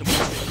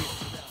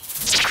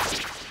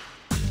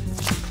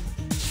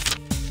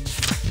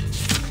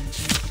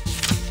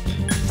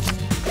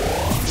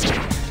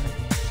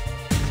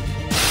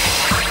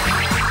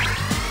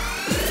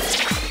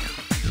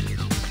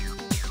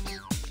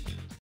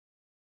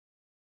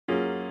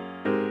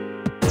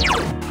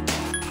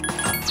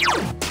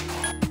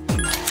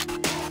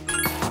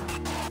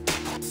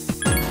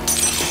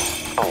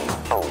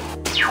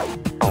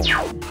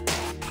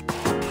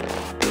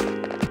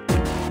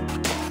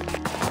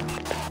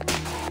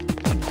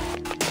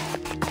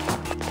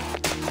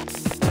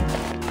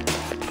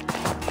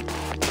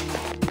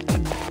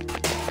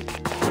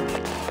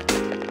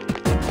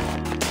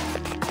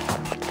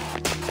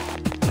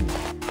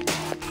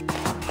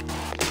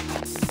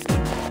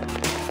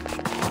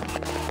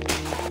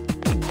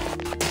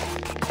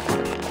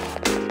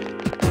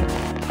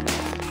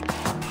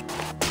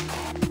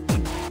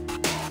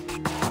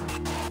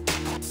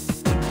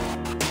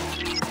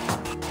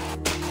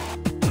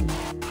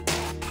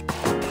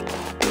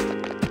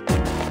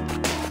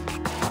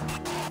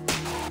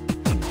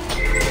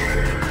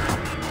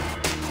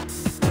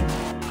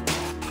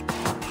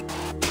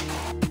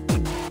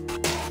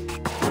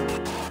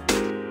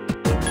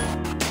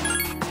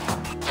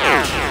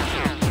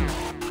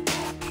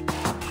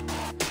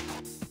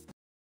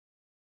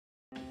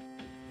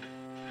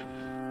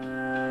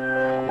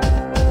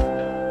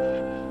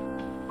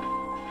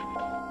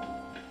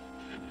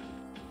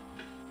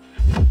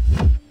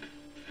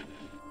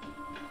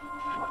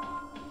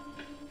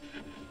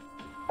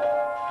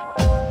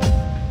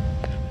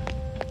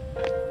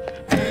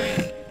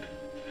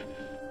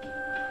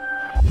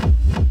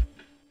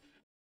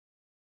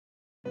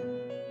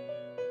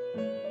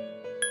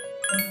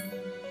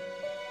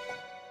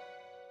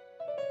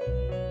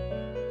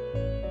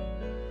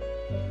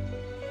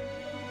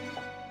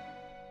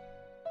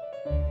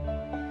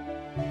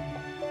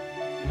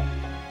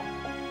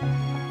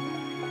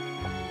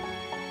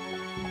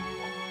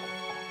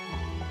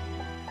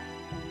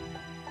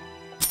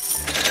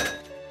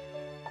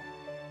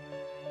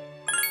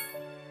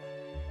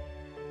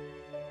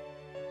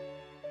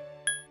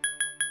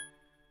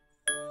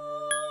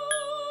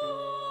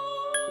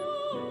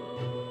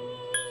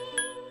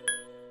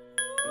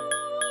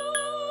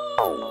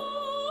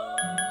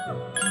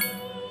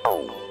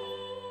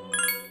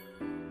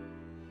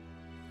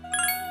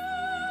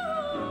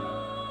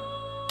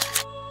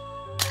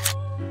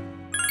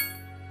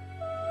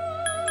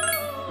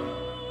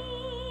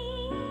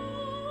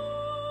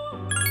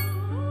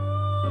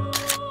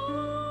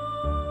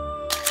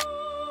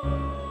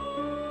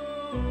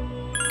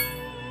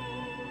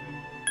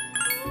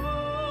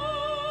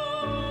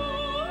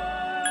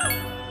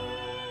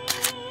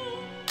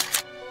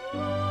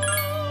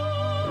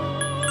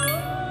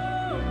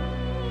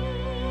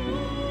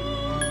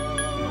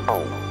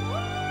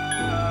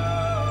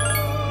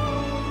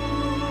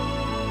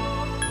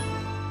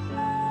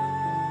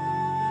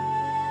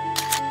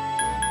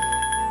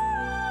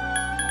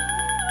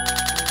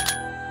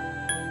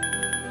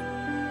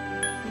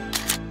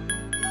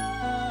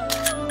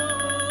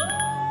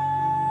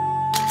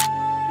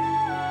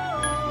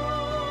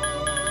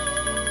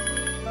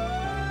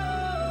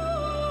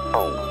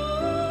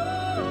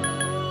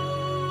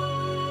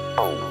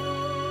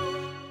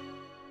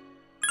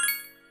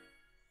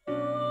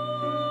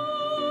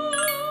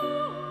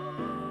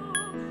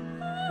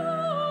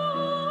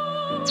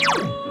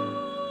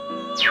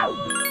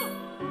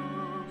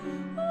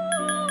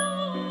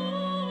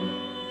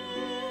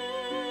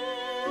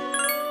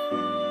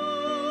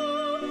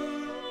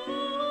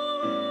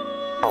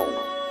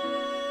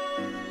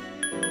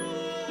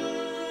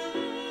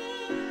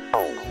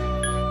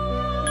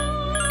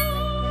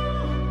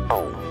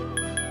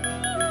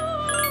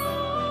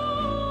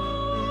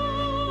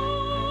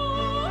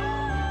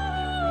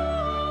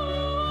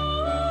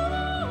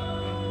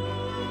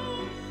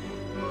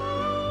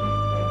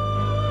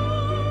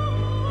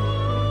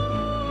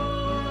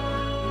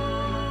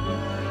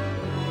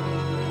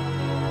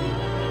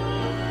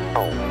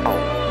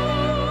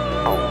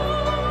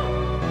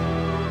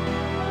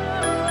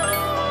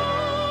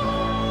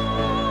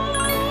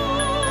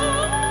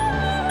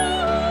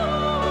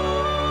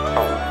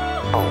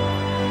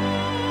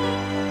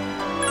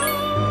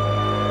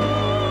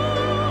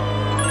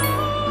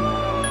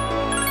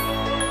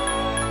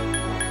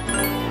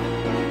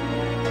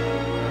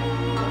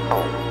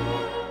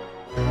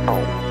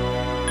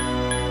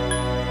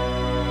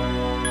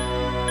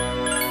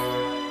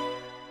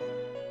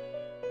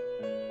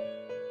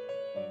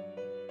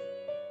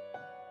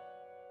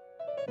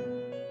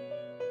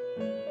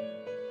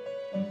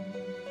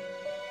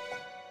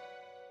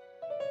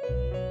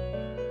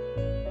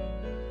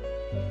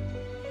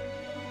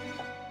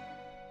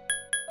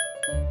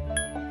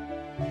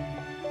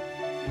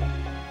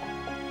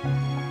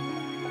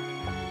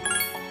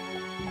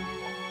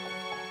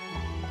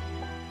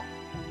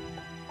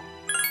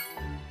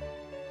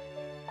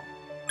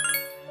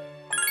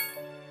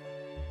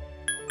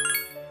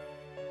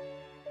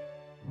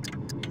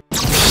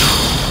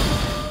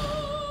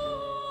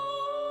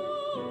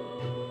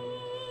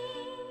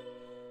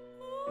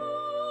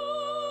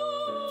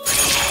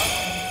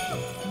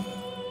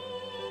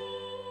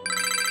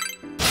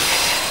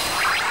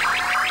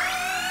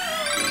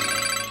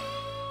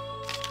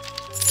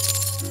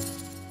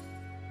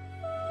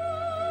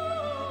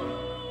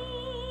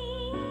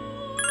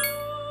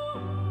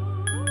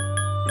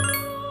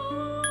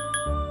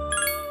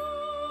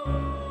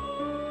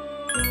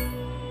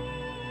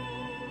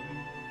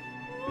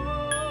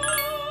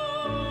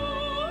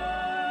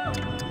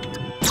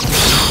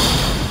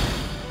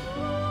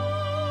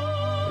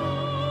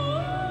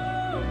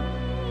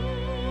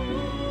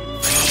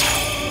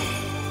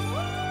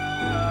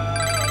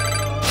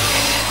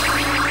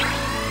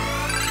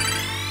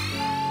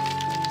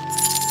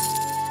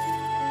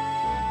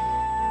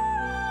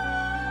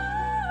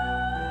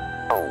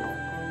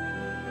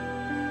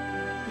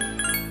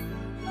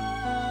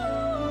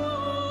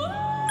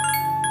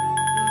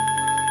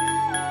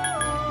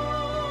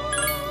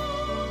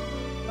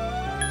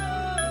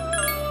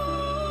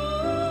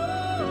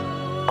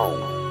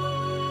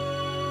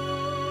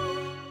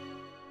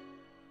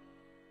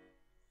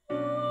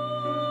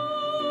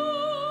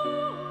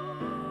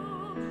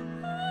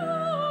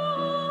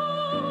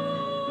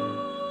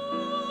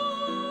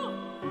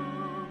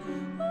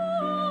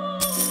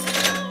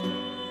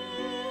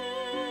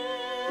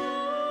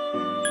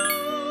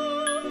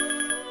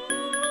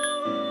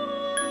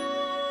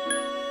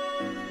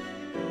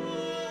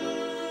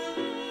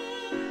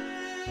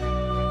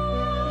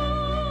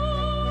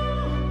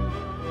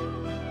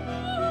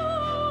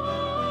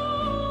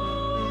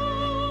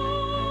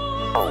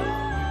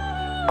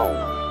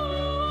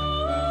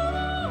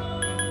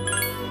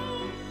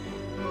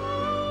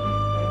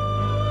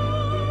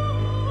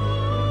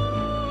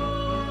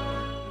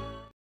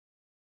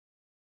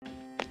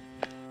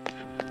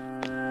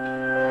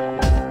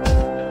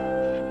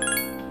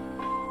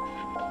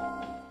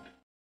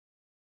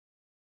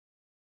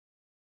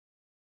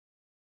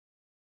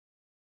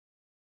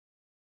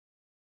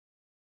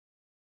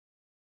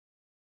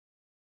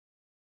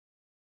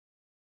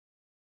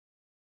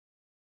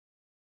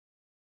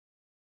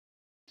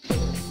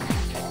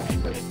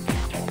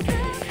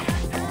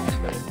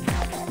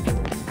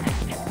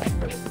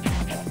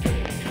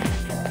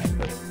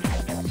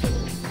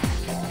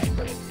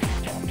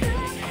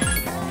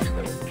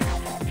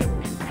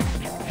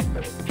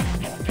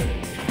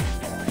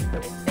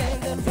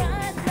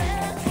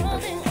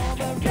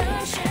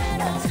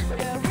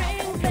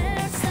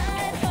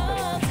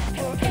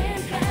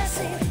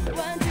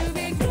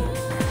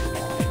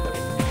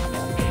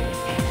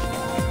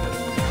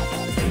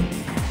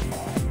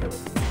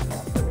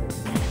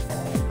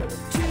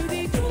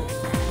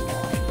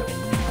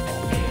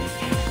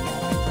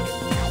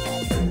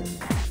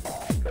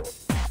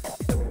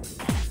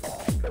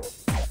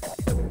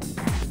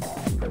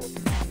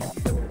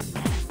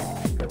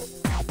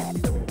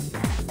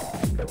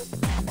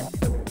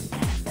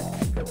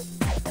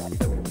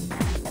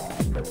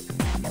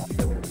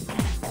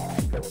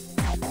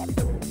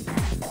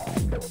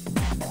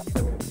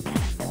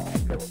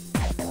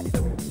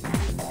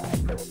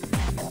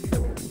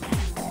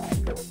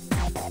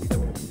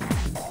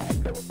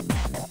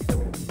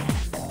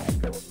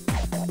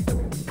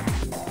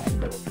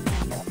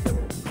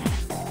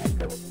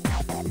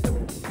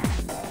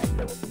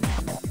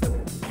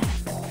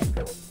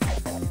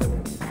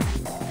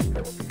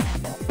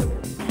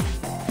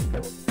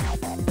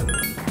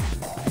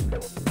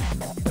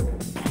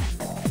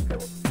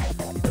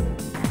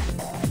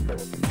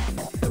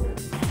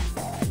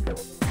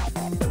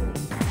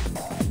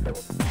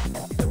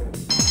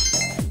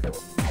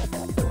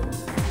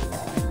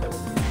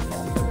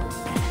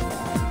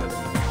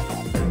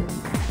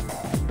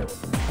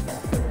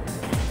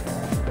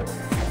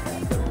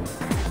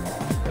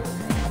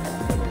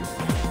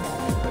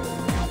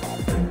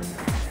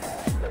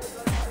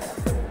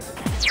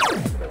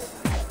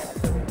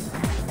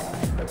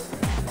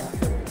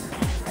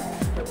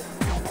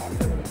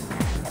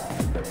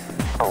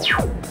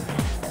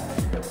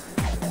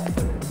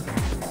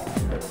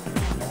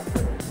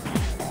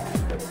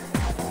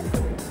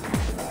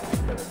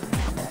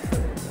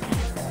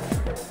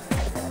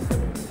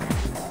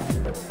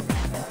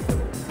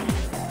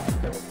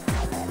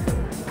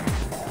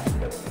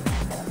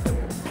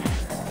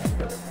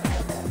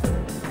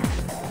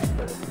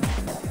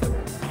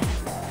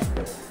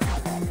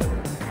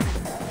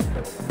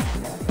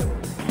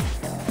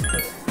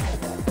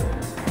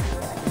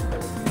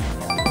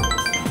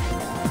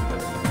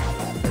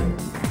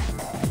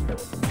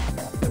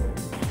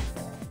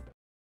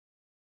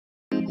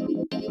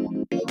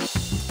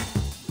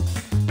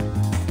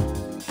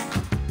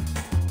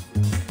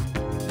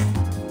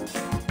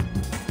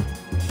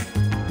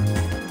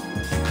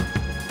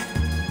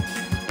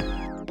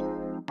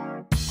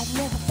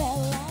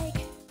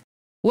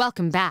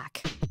 Welcome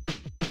back.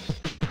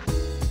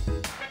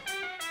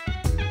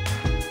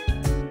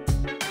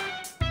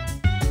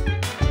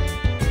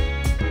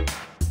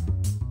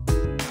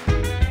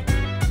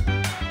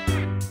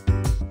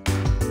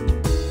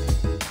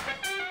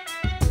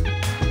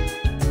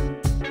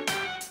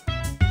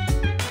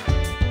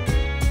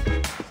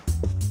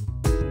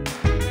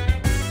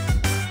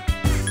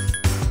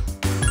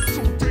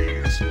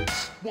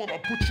 While I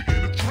put you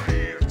in a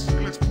trance,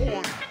 and let's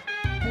party.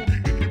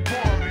 Boogie in your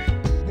body.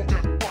 Work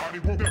that body,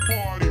 work that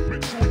body.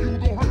 Make sure you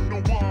don't hurt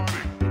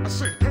nobody. I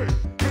say, hey,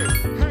 hey,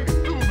 hey,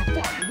 feel the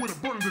fire with a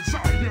burning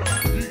desire.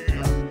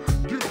 Yeah,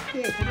 get a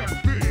fall for that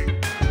thing.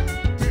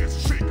 Dance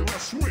and shake and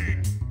let's swing.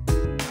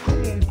 Come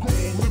on, go on,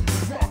 let me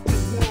rock the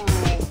world.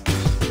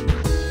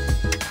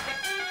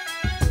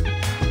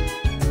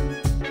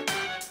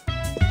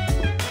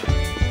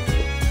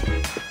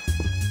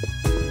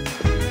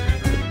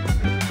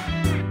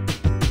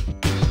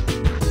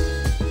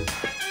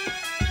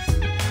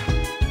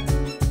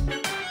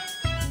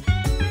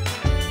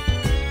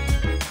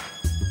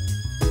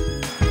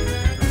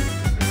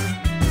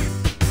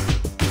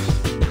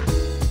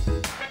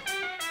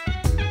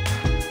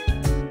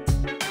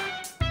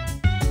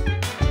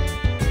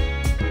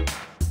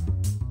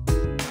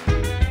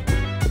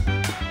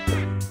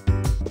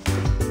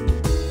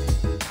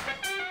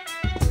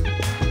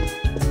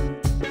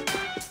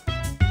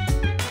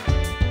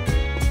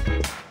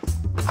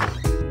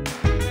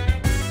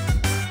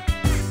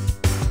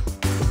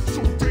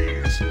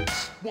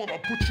 wanna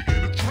put you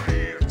in a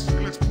trance.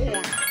 And let's party.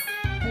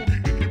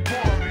 Boogie in your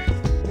body.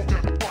 Work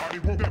that body,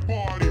 work that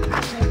body.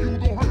 Make sure you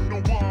don't hurt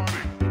nobody.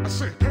 I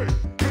say, hey,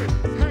 hey,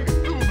 hey,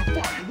 feeling the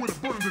fire with a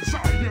burning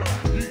desire. Yeah,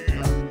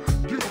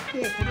 get up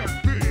off of that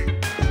thing.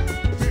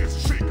 Dance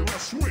and shake and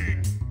let's swing.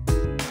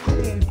 Come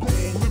on,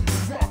 let me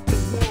rock the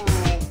world.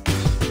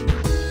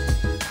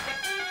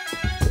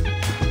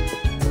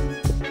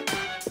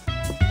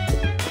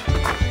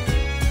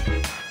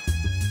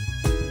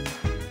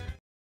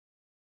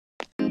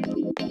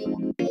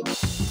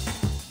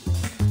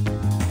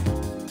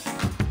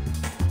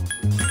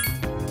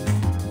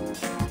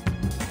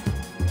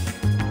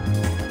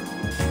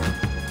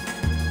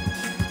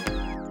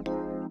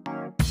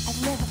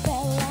 I've never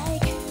felt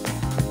like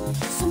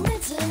so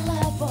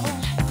miserable.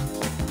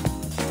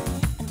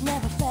 I've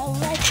never felt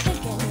like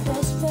thinking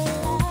this will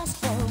last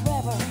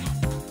forever.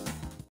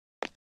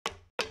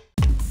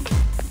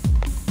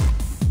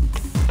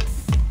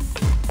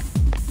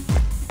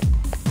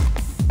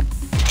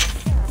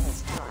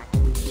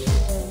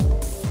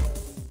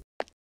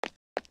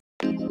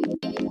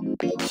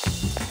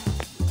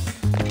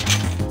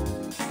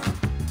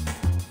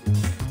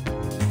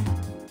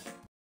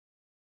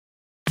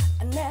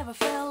 I never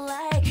felt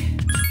like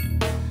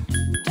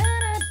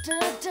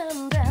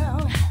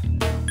down.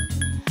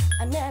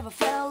 I never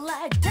felt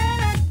like down.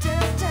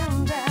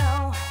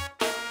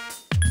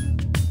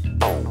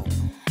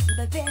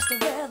 Baby, stay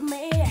with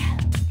me.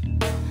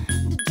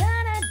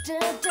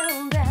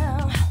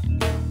 Down.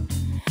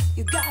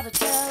 You gotta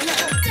turn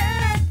up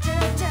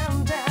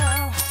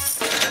down.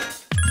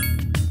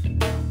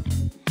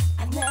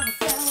 I never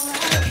felt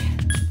like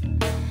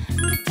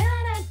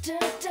down.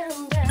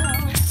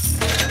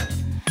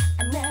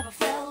 I never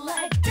felt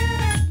like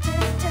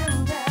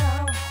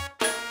down.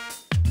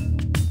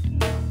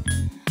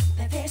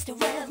 Baby, stay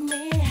with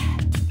me.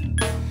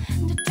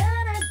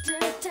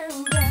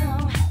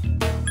 Down.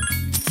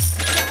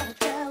 Gotta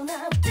turn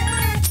up.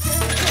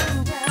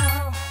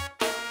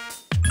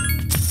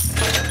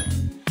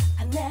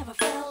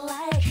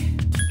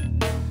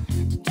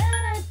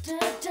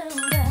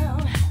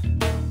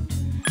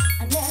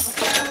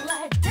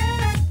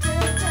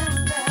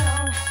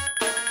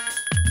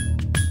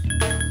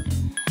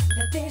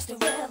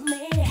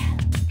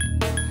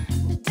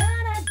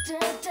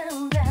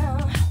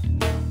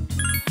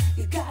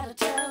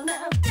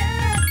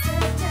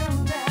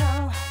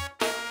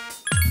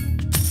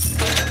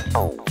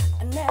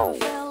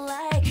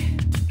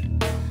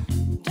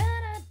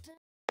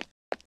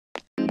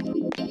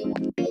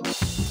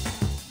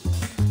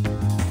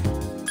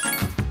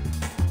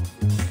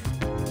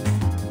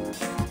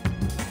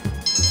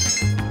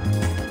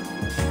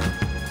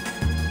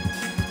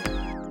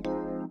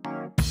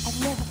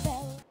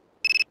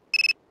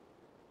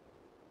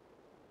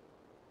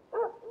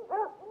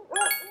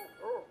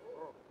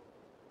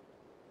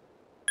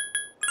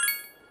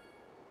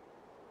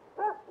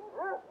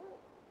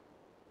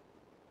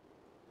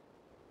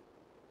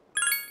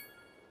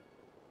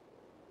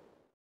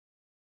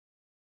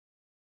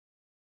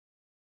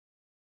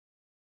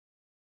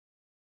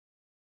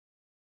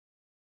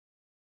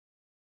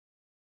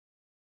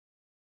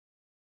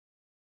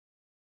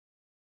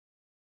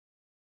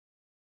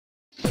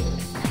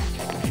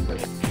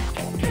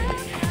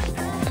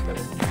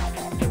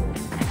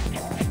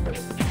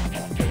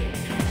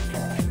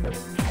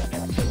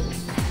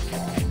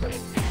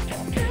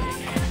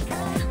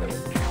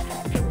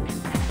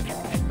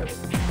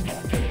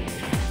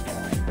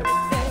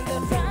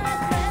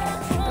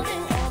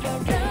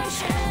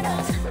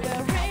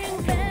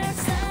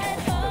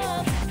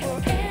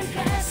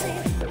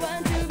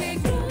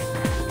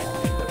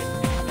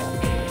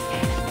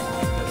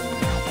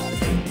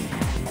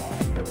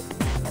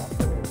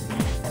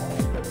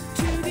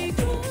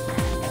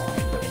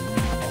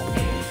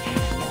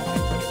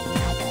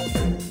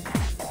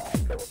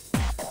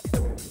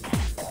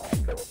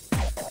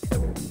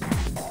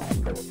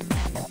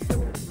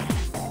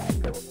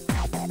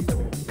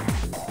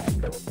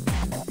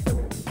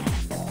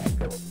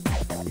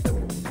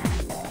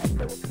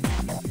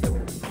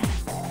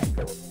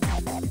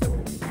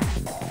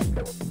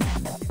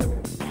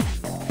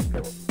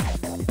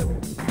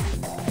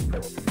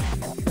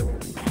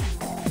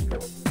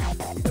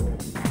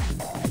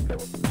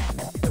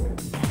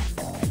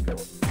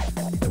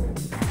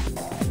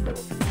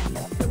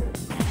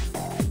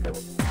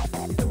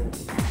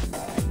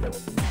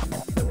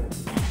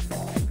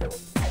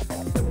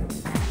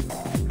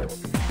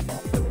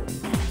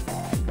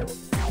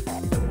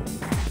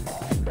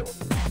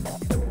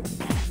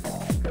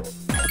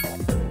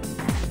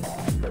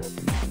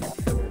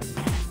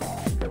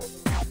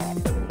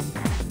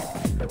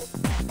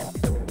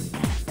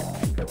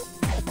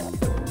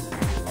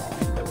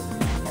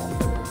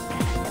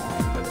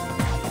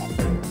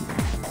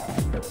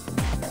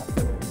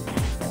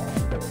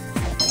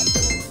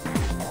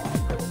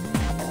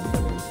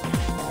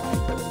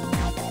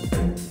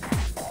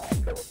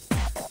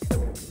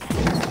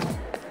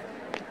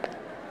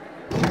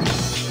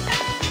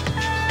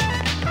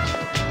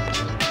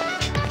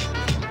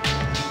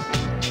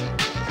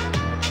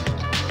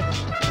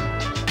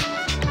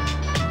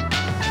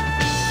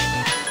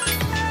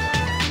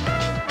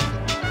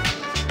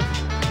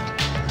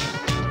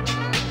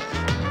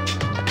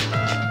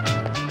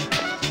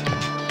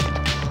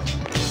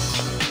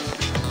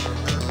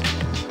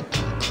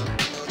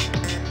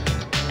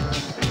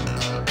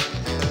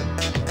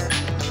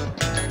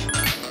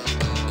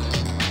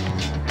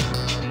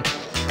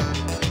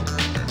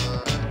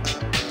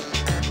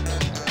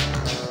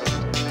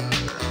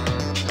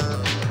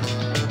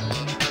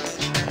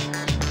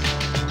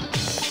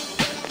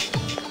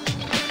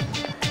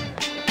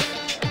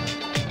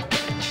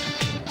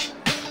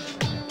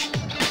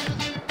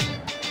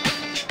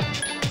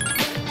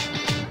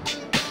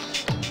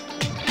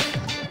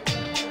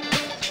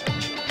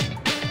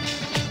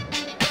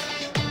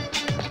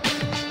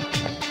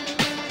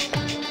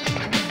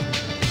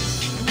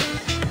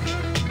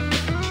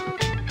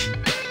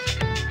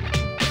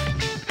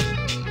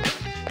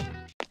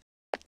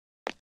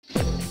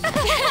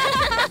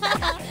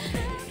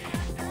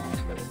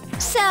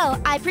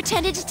 So, I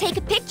pretended to take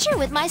a picture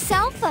with my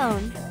cell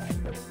phone.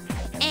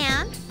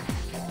 And?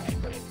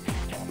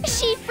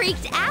 She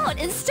freaked out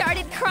and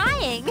started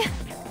crying.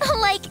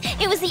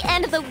 Like it was the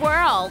end of the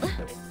world.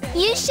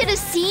 You should have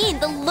seen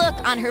the look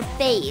on her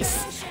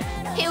face.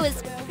 It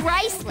was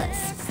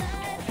priceless.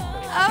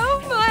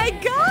 Oh my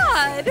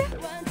god!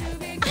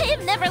 I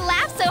have never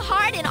laughed so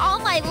hard in all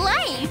my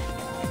life.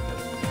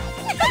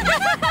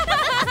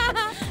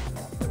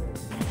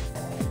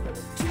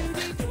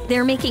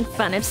 They're making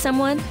fun of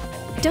someone?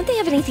 Don't they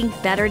have anything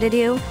better to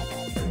do?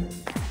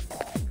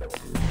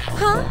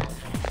 Huh?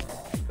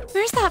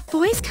 Where's that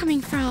voice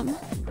coming from?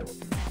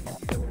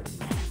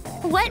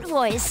 What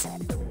voice?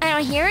 I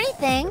don't hear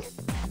anything.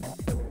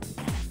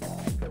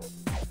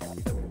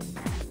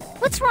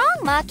 What's wrong,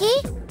 Maki?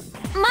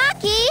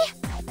 Maki?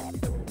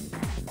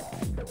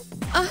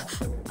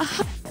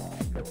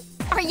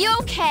 Are you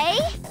okay?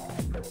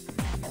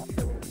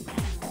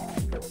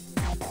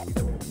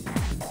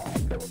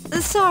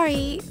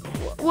 Sorry,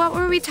 what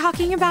were we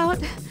talking about?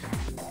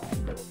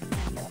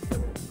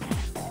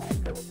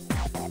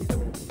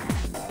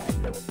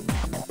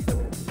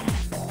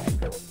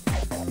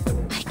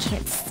 I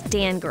can't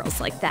stand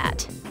girls like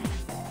that.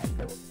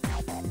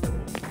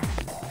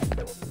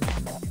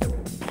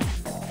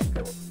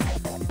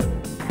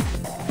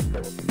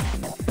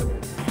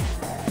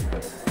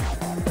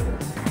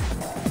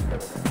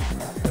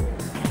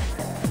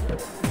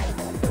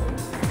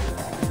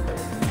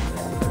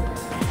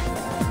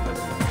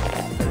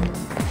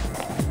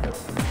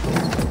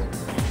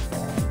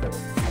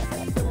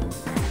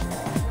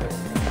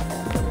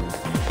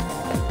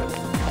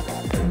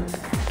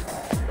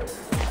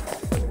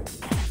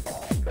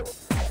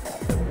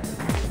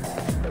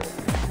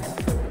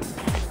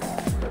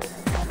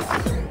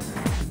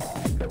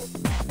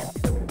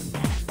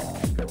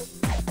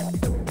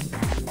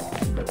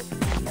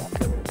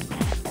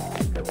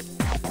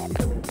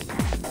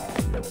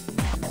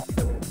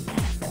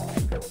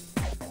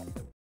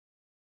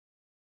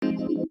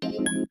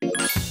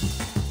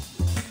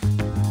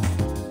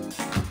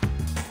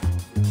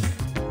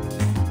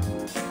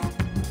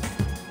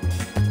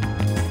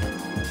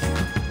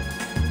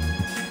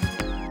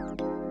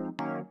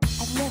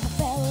 I've never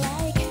felt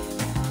like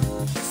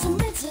so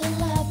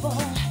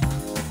miserable.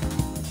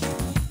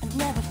 I've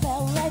never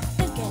felt like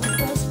thinking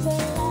this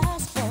will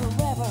last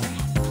forever.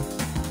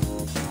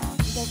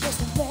 They're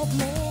just with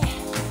me.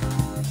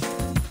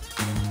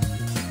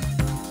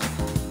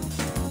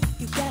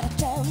 You gotta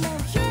tell them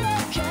you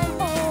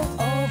can all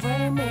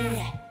over me.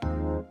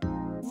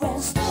 When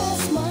stars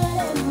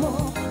smile and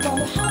move,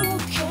 wonder how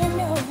can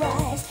you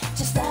rise?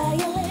 Just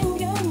dial in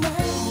your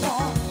mind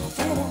while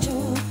fading to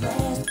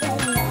place the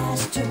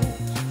last two.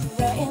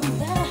 Right in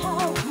the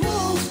house,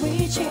 moon's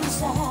reaching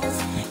stars.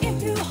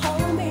 If you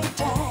hold me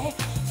tight,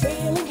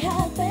 feeling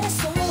happy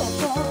so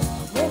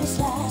close, will this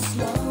last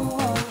long?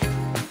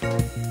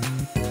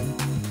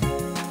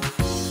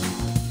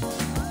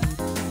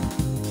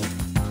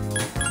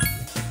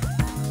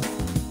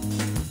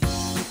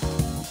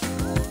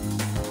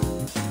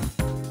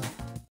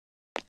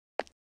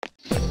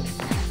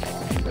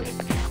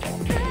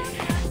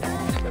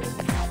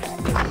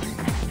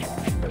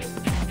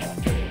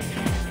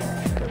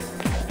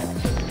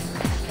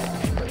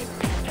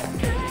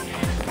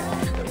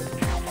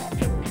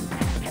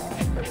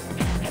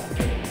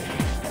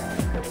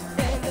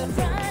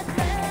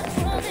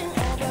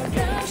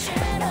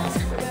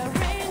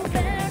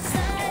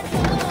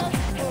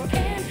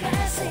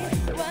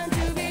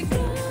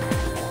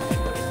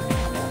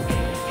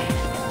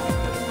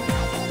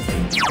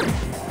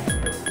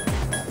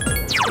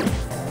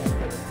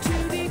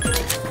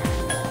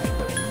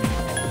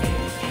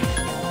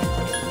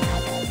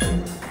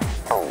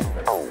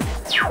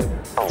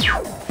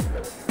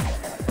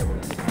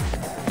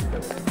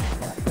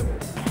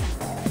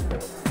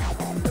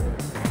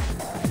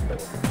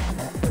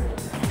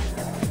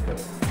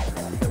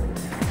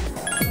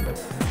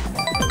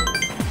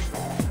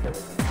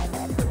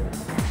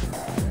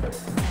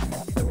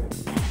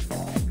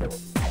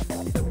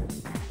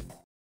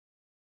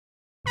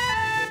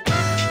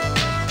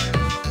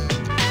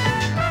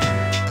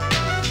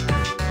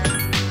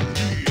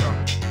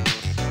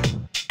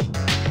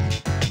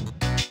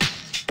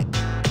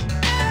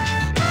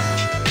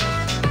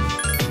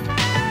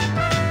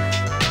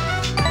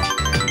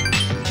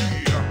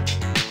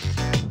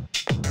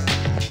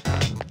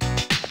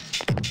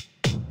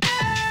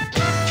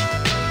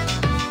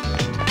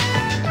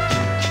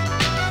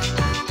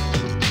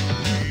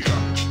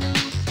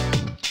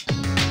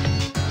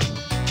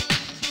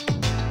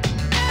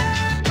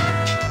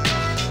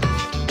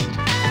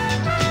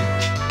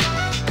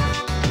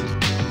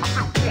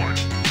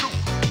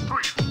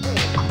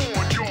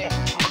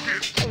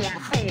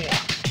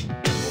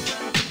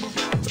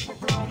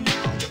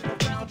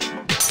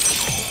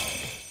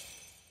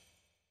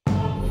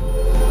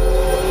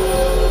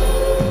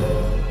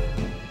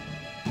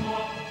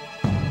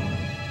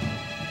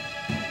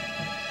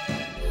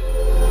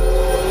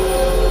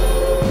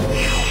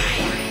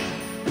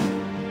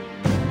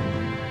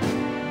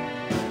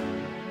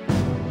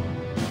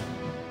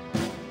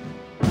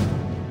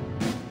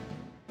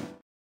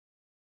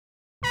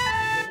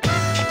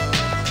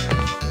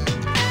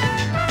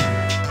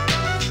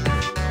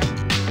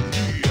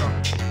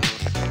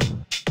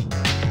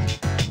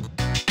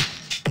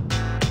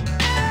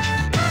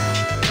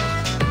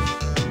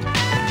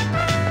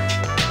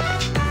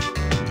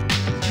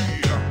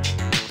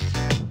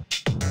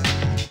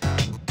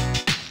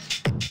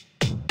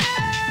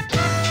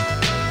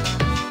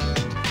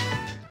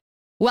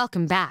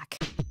 Welcome back.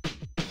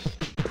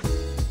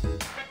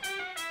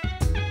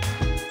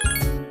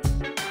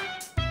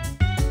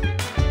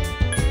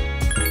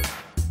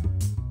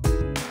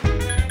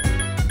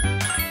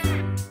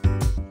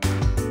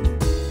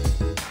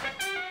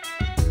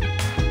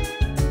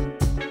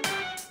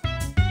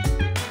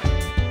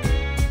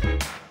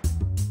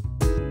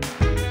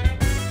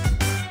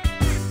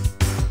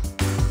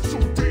 So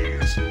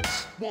dance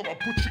while I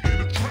put you in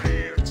a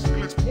trance.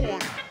 And let's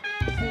party.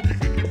 Before you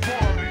hit your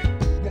body.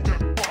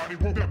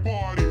 Work that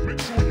body. Make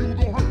sure you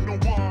don't hurt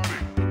nobody.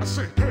 I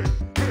say, hey,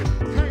 hey,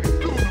 hey,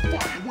 feel the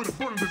fire with a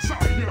burning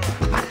desire. Yeah,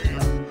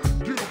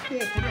 get up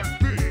off of that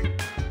thing.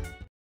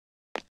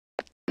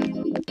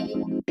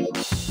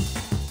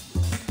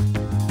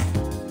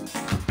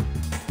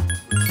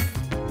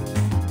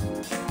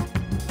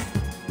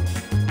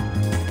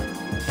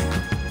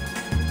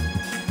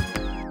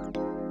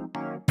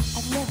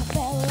 I've never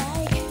felt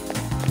like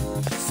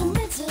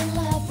submit to the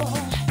level.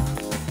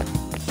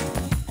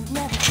 I've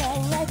never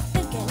felt like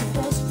thinking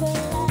this will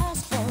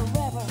last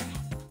forever.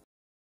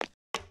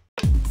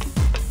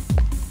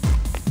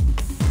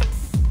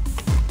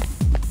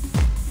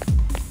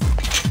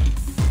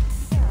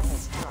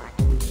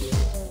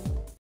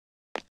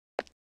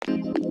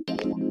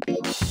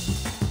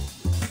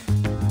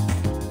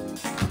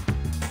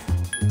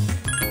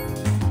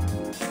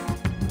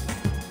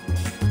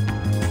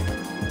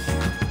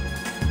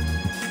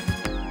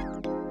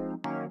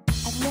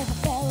 I've never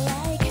felt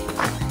like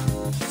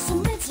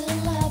submit to the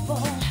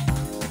level.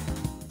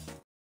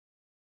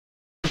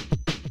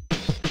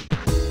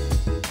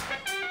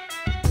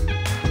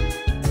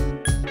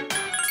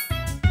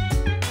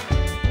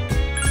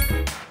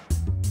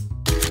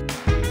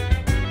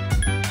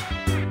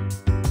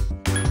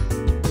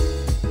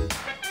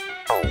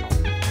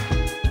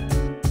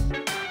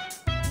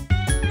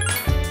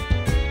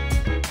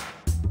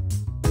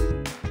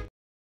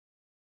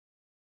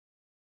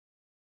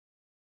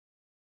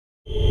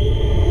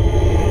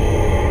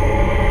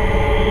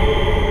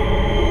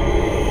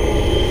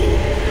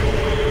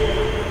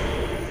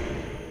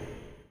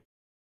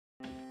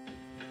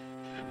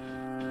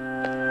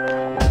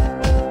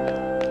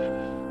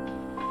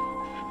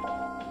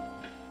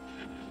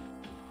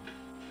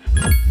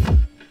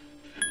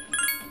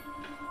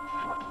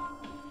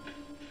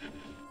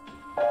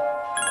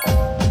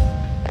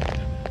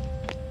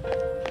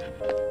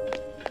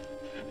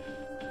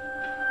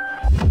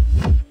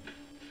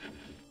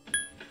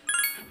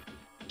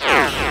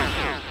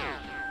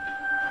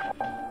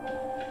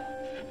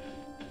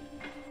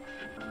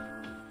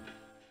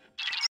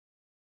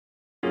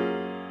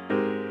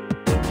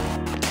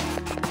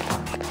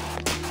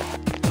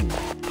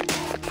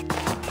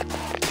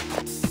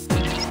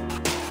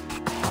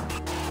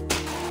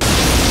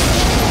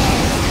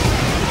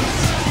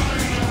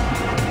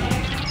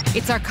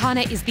 Its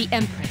arcana is the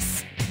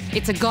Empress.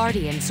 It's a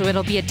guardian, so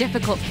it'll be a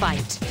difficult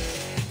fight.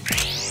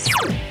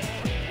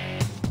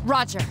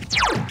 Roger.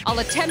 I'll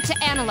attempt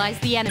to analyze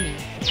the enemy.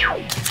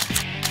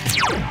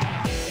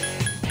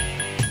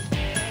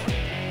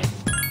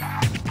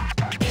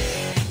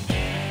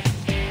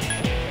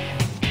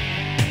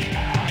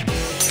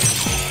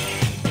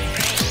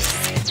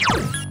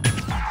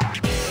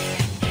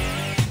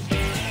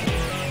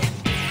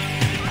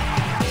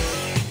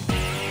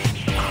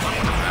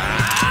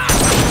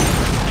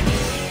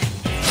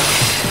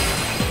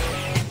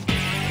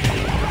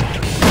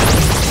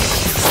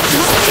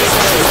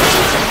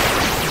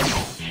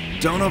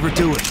 Don't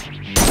overdo it.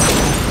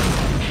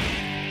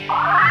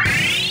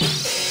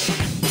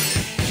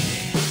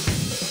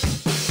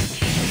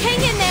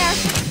 Hang in there!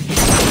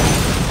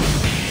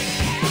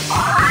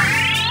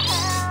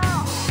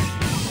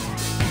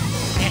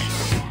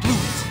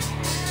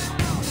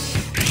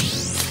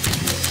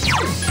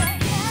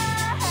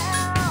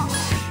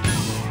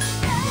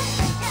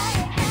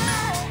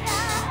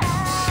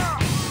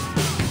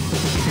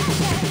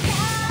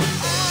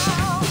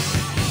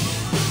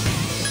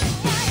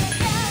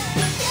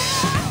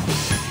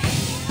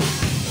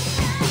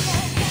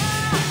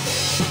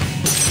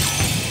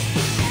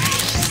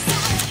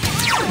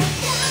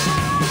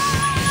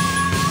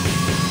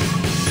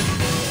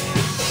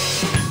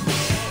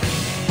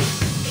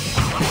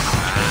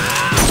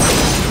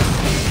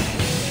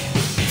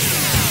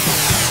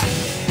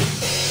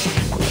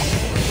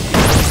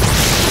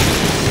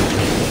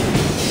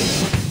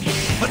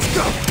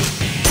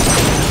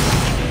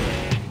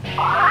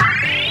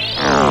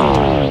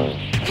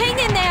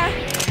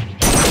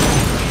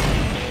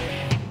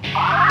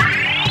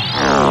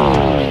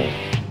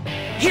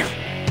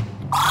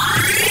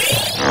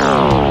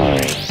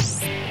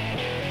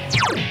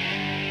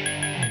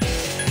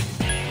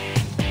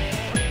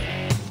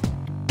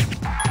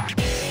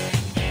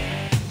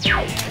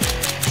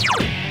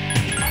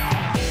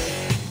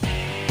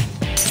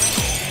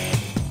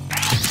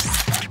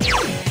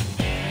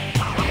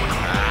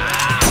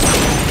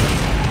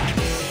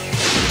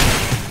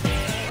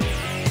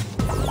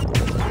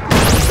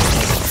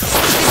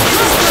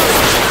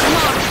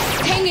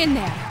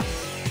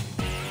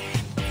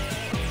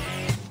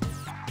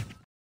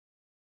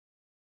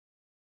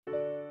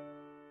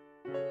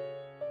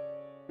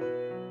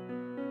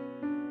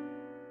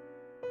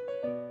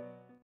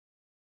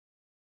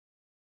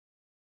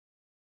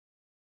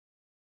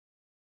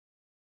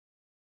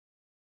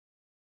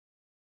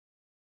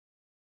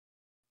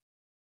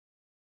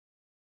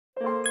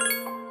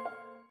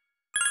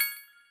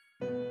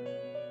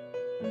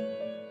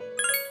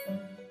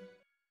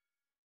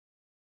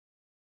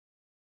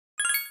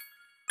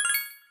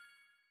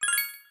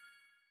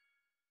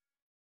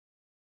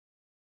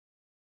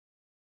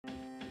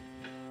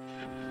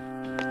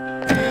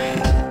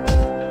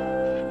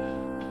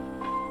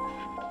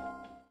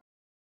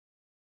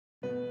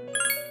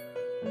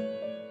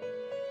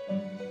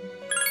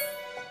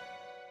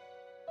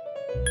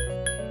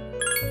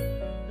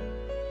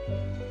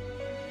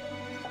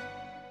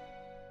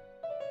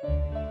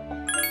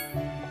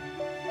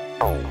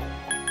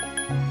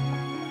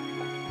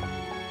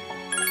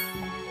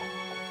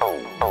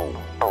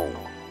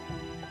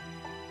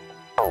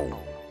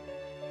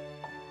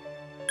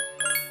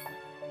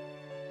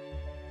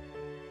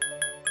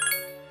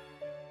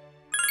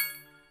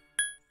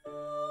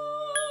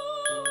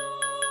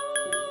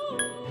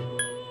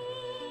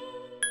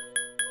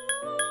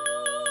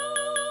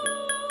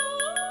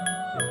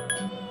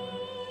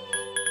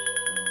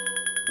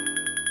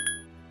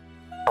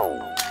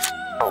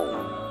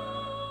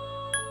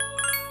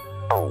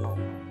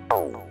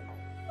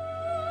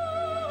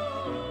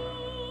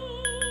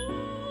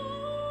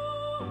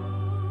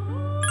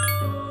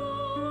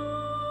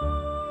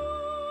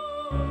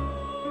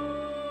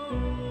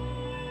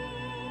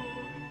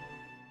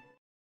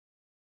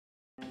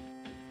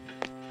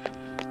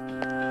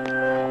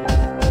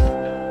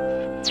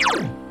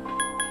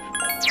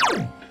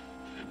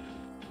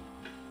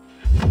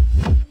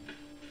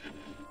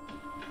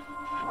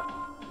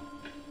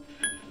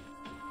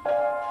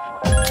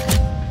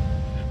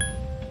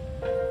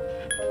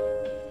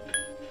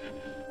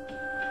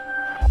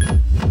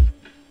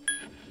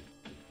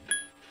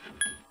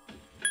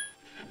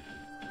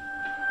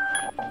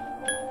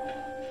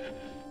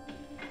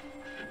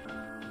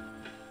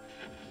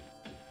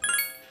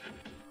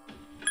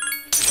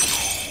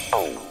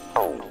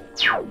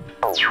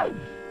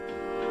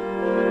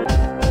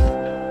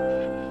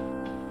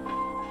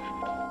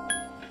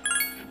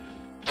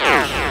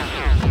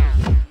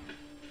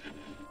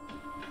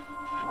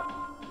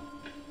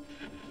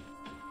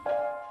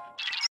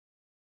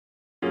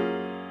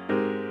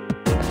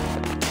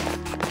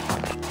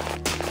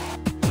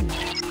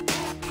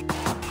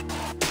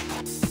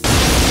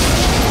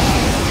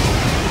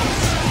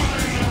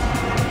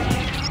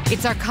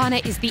 Its arcana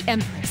is the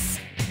Empress.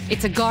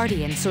 It's a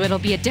guardian, so it'll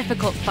be a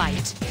difficult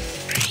fight.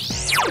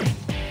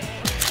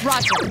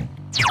 Roger.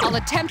 I'll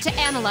attempt to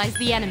analyze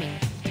the enemy.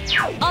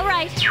 All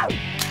right.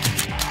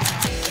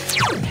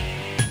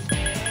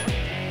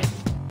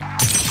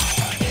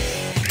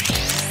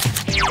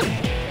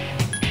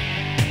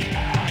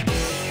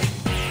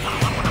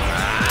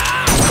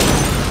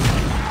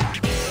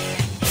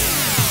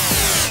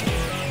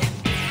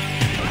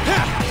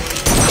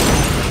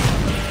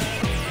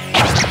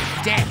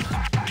 Damn,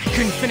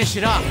 couldn't finish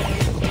it off.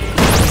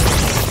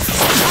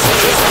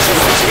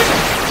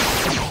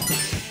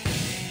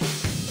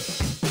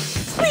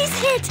 Please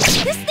hit!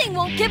 This thing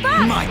won't give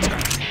up! My turn.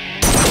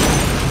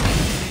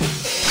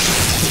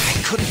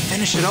 I couldn't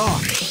finish it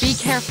off. Be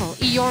careful,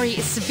 Iori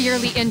is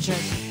severely injured.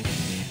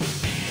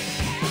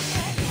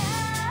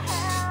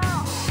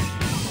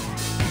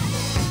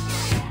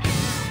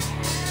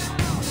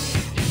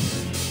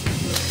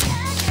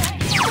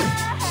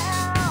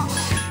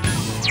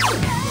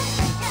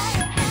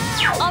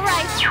 All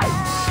right.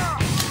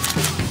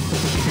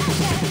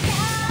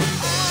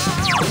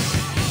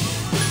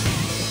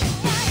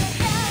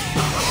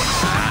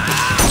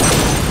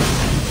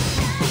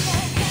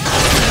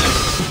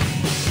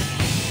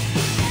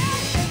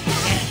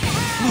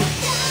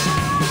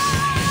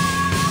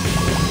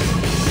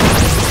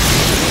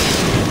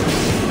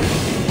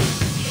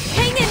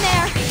 Hang in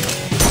there.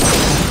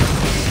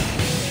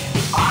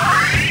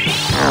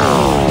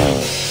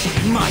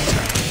 My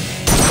turn.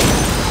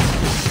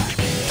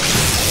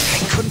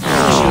 I couldn't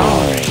finish it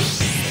off.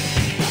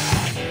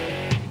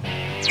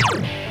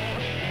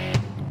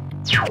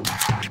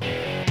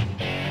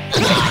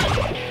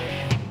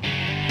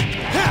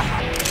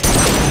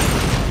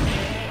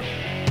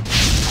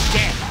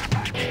 Damn,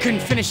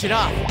 couldn't finish it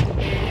off.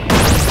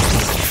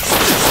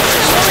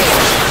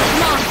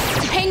 Come on,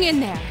 hang in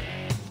there.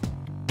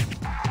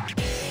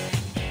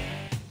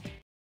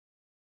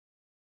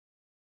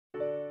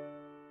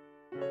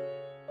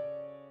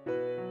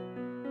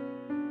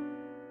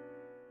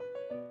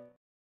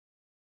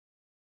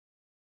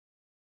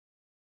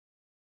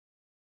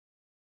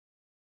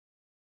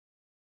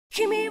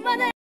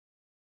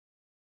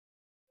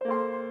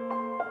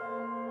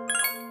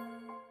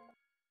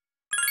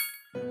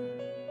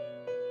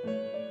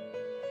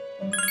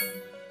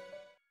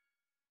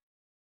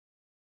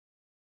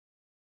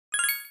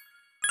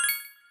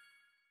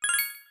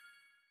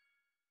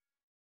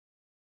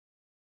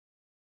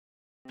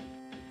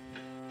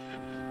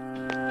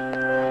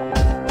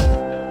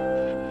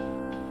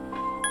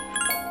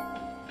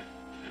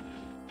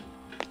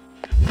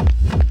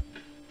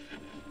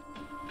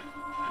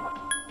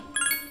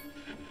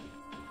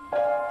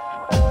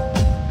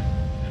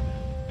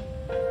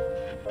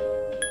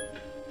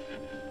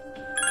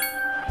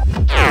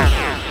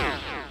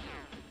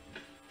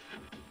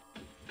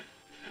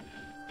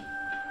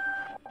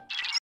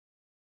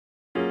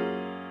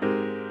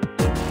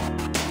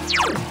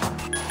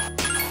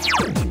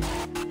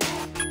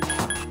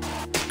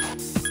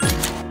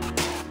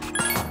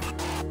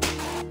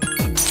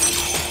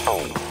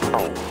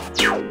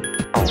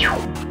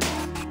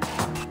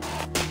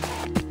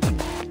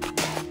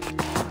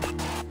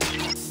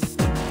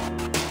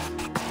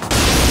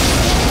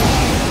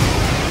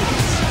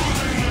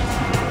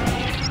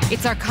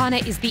 Its arcana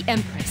is the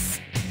Empress.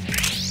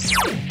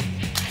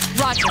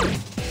 Roger.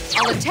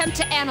 I'll attempt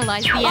to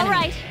analyze the enemy. All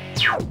right.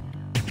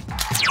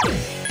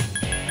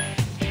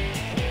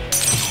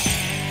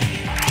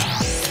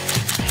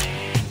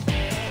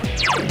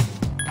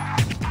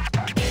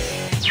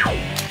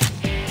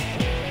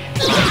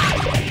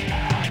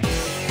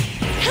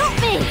 Help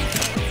me!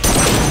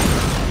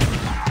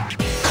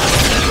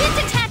 His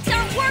attacks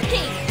aren't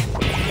working!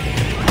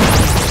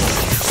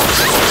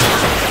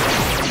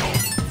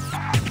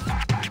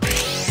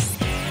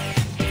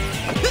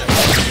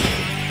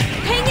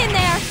 Hang in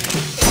there!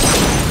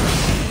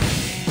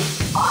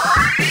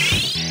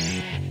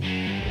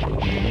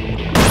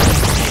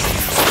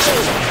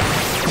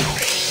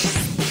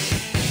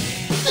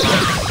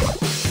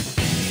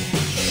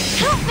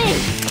 Help me!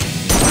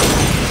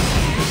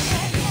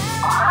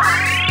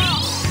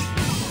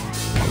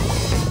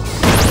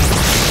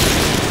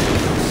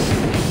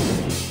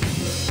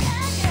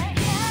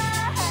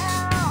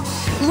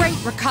 Great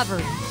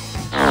recovery.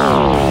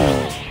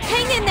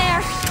 Hang in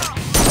there!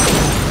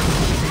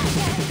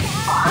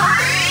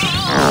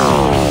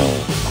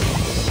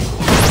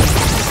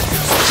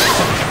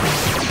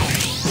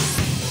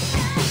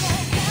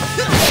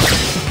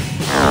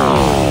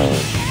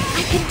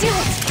 I can do it!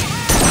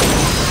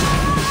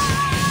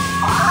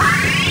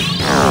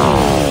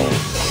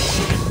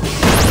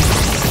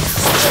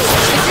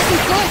 This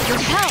isn't good. Your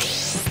help.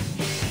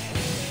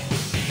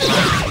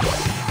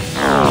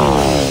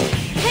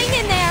 Hang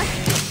in there!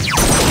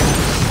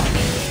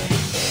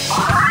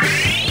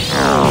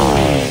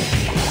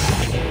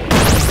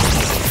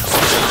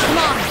 Come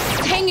on,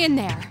 hang in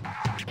there.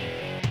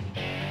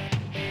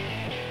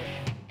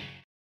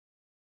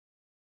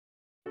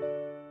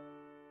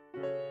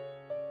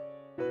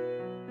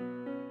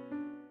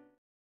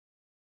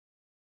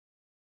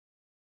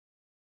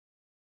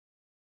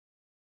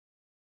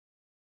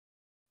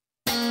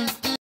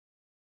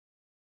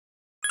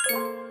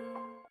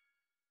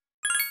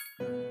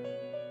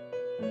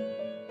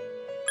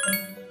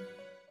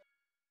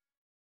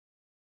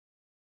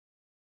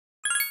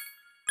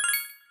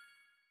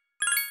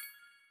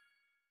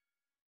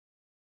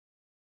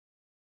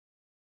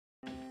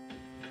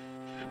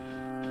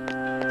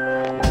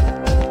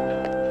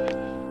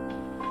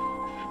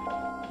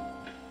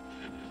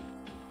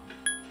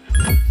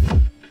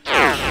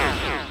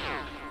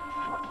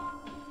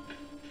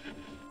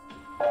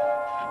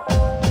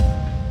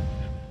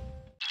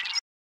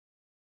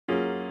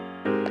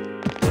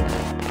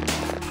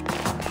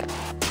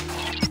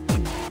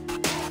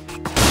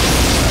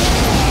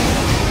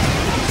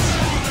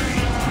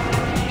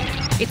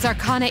 Its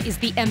arcana is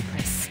the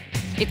Empress.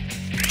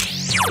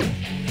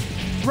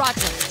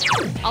 Roger.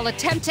 I'll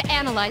attempt to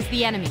analyze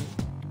the enemy.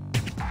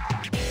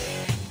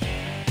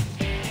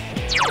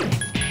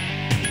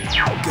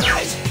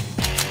 Guys.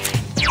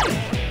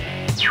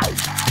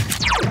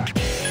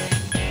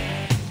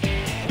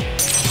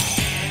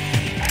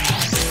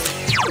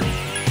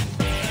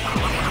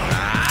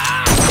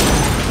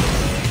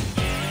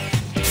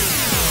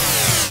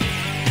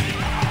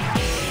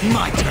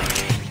 My turn.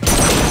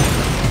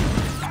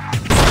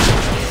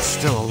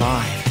 Still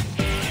alive.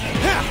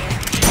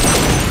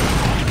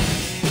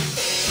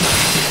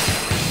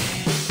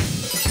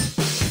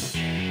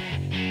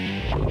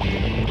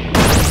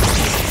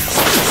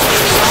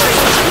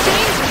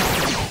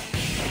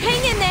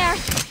 Hang in there!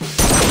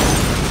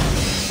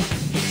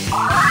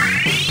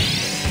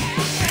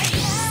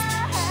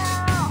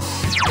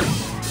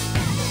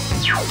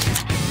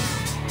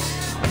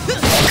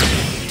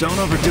 Don't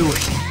overdo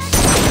it.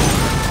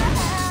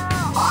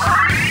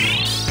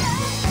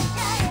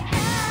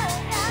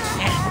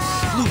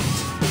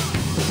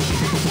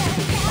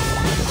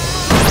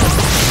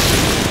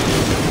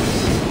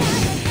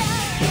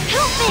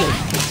 Help me!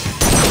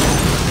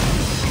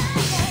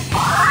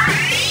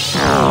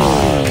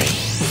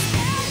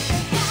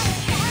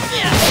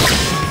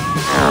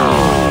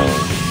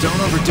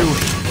 Don't overdo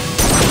it.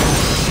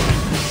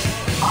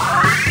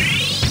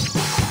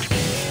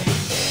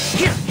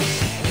 Here.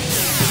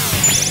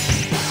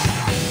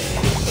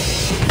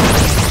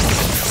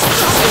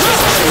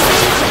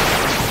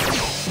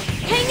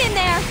 Hang in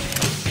there!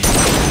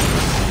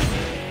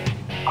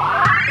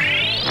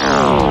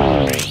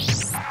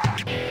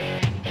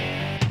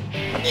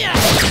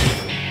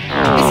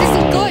 This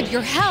isn't good.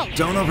 Your help.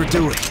 Don't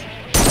overdo it.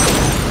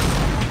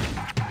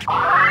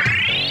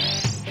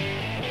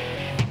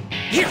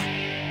 Here.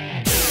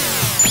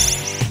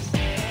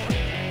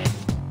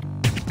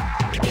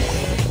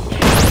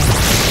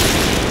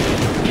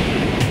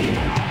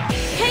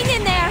 Hang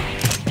in there!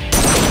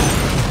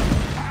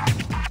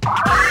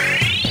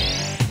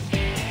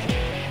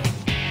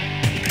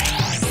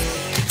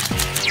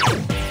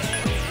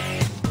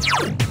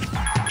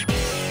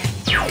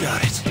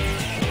 Got it.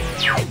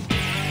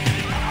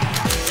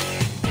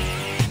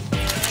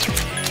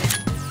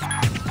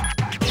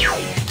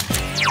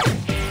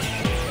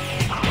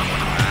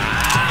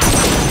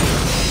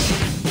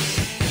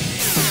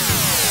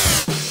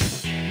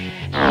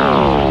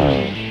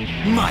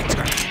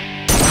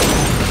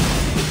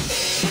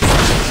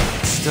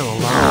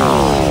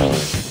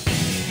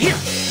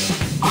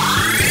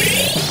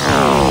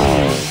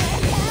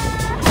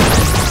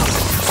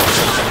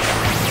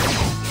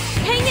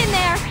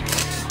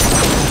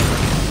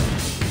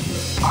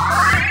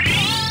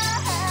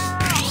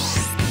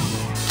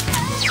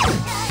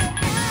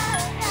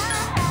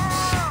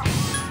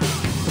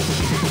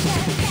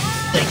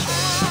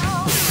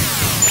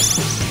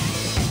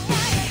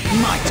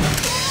 My turn.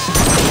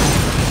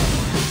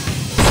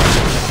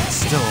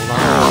 Still alive.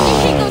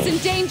 Akihiko's in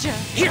danger!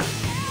 Here!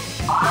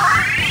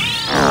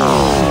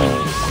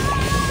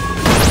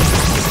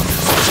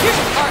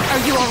 Are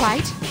you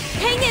alright?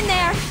 Hang in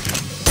there!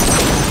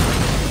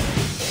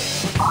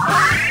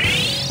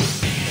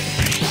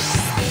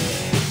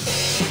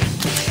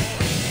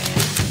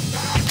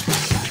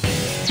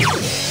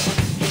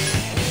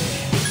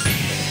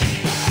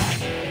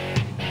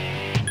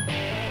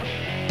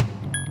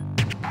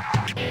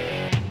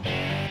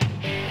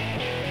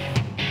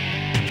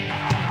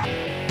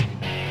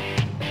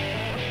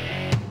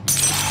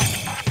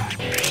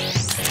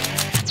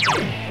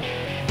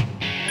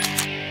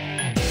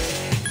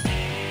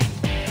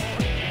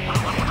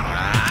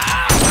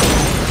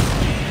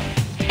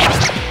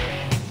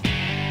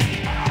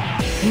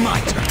 My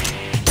turn.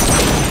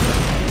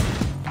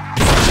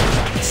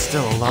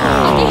 Still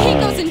alive.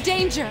 Akihiko's in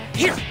danger!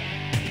 Here!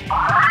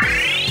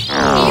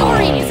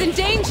 Iori is in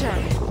danger!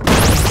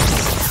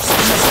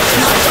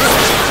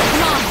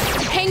 Come on,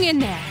 hang in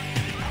there!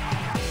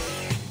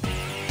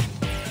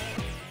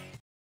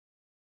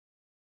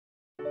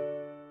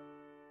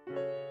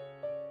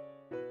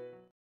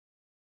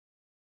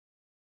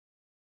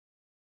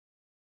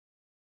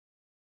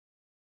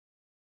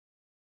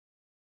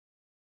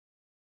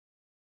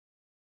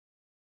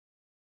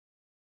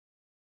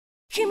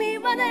君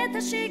はね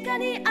確か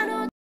に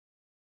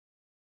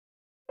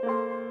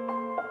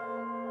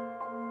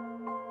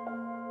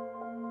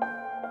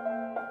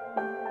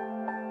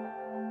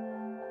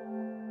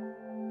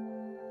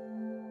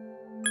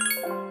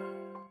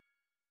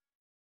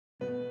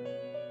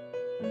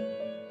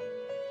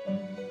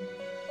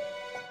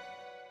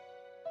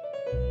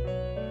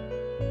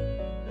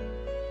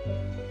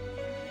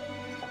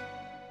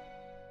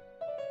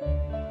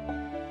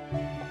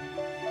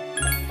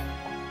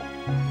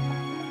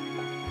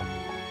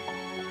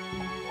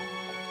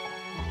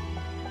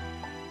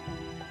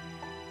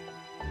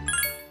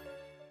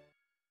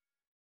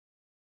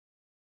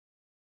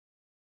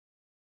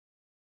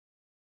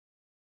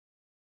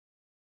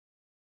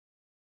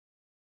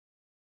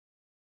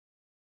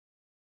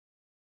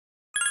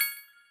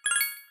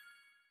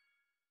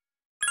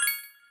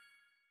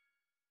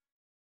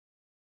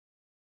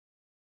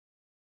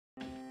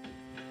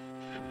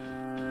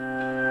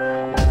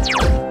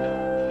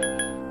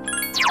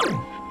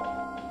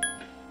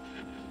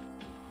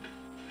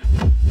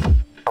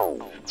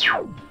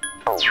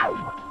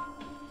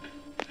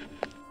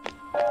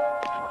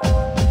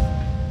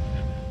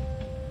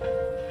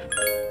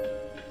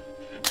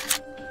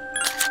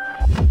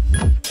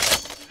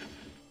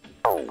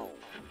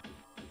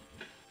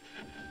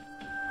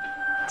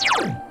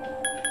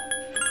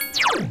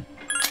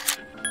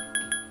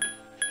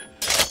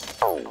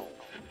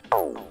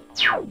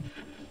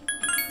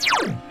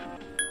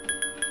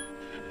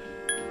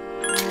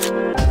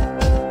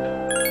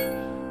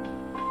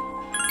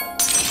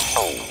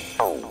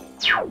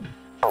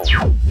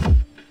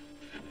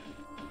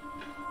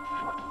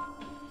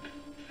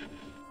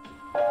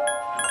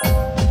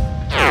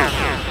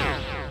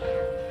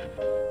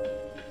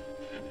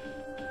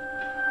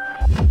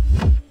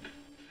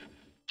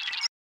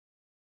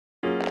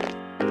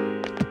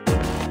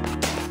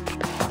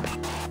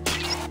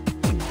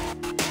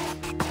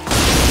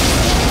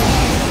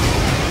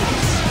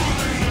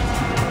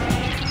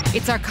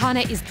Its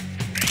arcana is...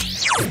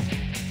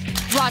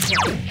 Roger.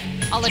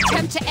 I'll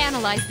attempt to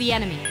analyze the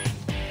enemy.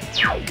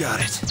 Got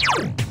it.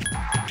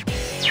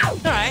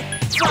 Alright,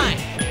 fine.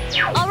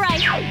 All right.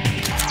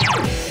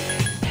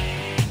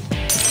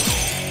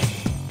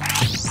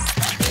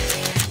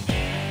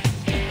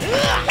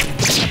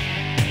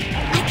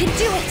 I can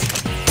do it.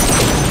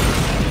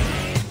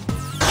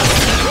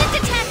 Wind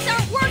attacks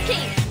aren't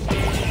working.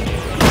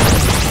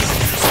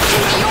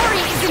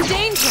 Iori is in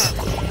danger!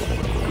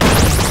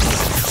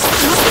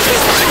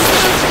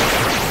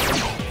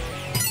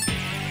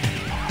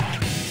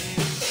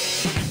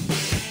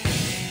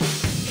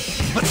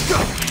 Let's go!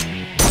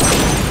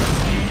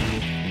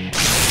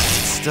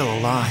 Still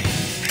alive.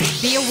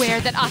 Be aware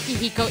that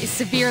Akihiko is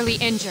severely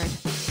injured.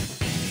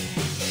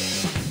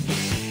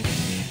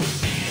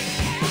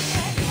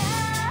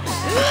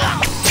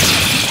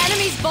 The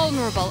enemy's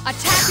vulnerable.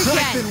 Attack I've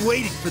again! been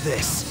waiting for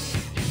this.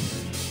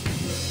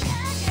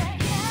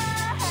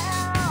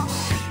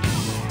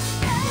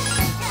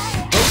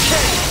 Okay,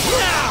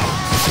 now!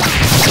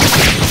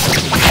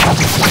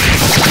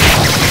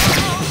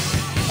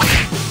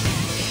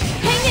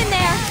 Hang in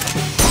there.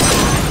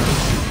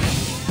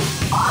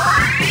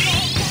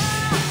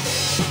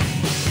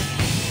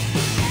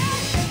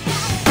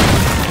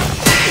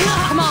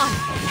 Come on,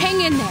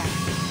 hang in there!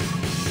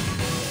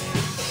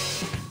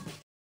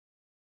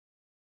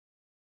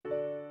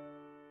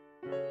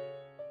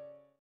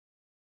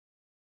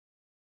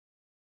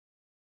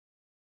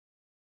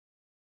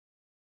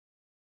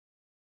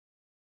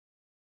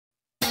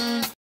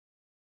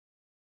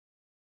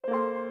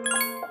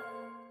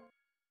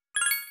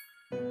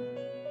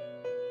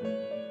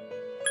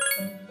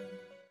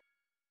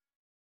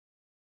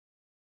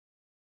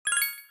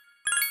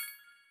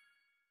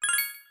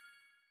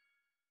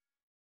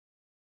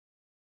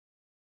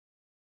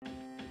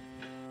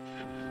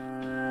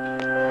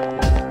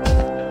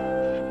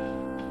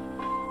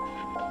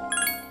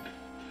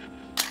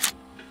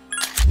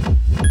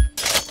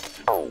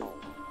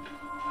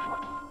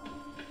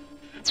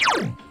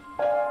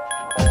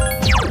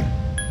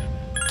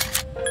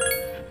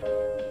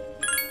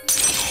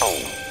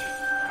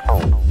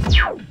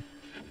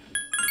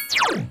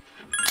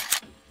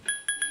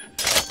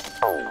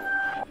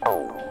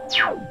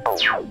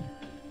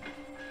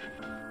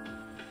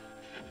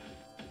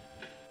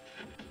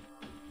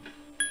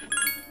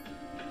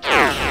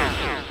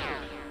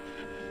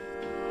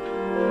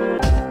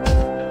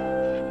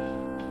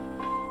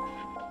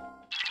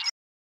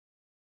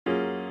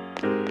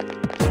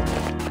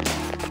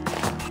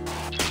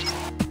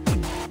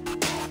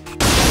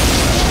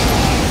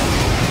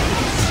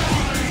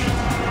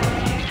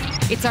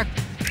 It's our...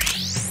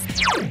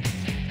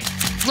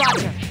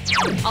 Roger.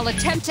 I'll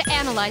attempt to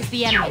analyze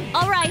the enemy.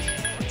 All right.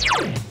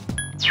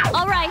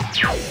 All right.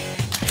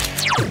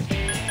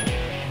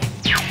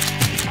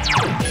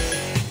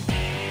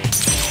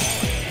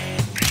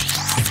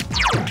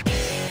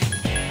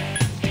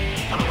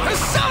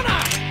 Persona!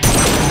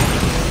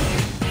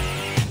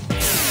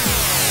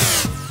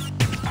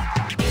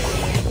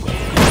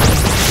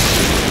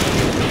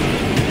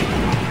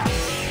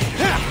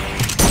 Damn.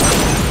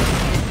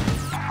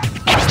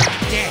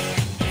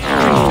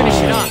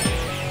 Finish it up.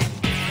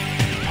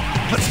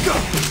 Let's go!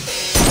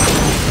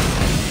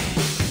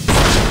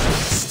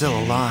 Still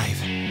alive.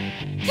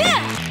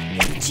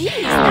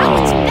 Jeez, that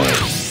was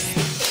fast.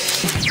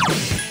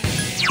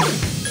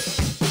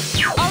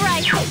 All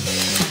right.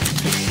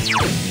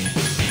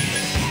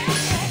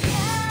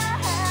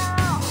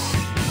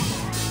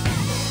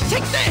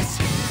 Take this!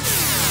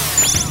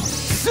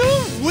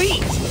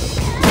 Sweet!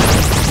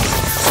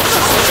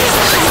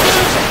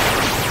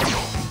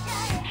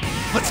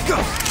 Let's go!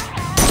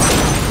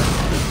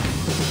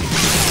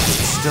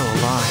 Still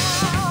alive.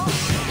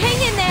 Hang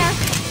in there.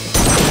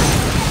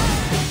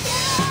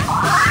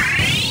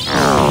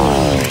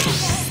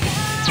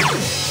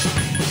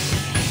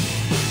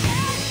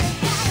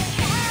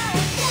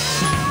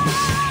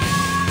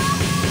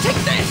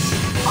 Take this!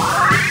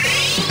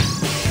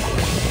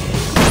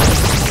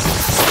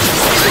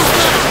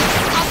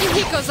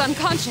 Akihiko's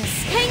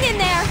unconscious. Hang in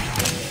there.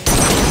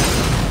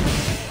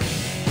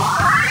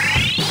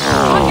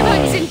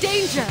 Concubine is in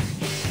danger.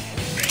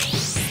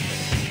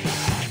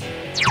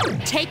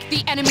 Take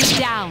the enemy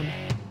down.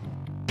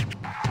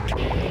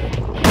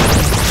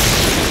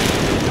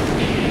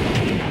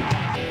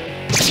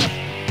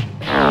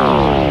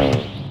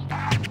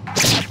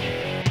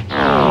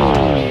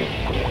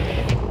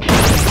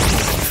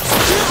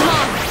 Come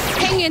on,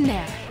 hang in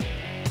there.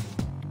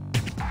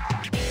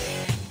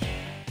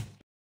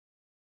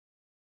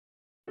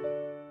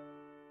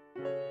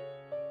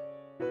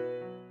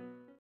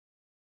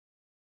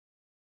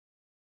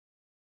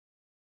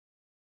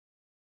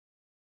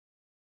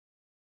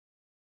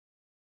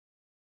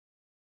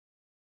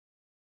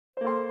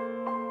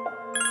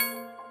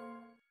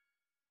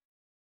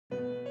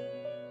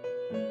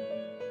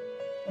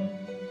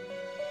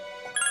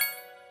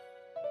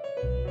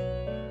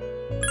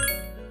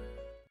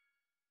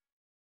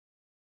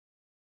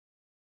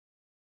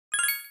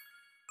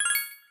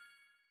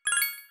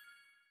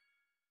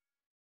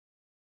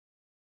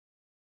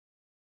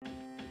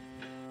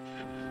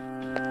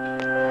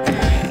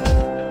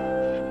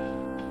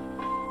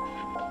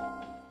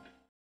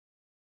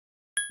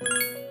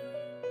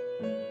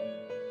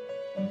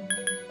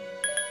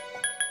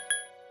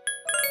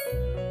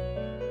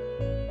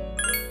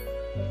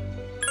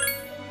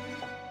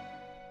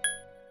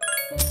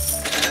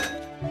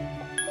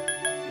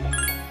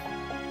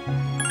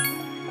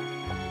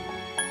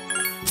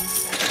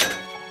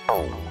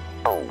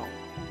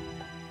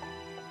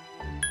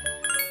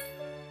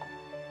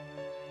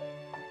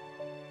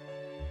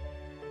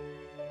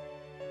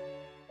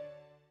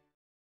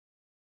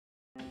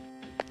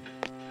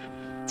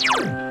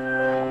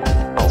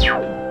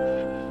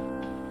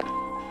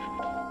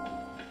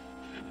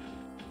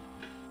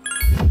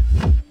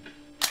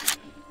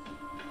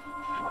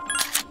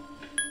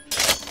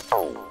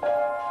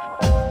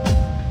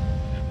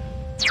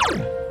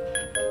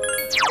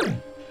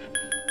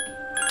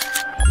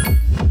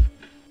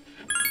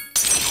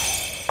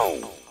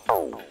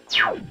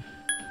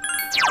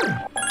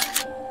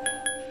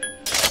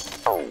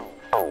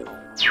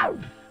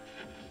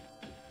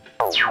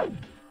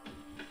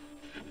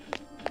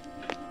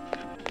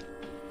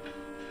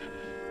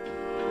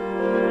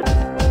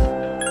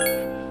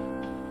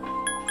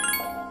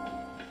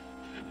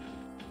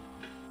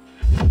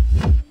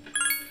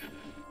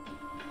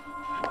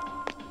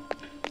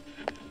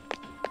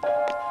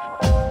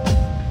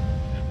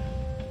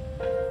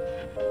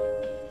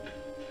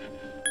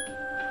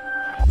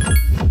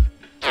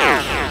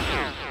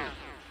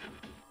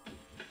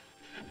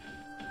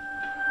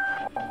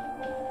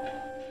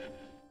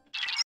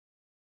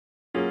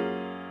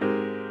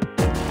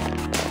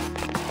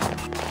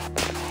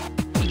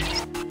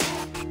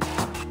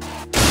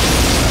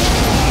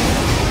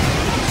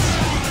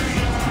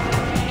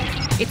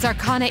 It's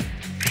Arcana...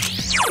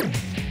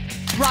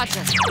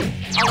 Roger.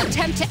 I'll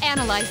attempt to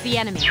analyze the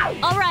enemy.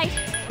 All right.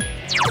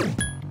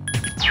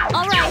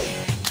 All right.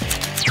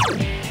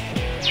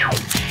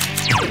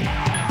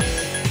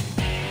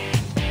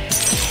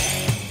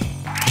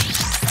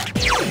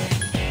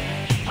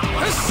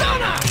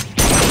 Persona!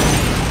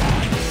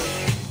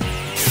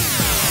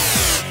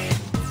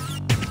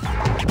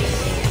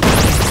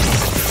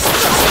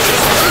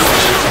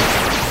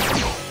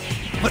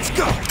 Let's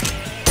go!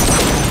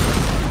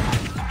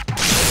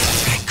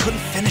 I couldn't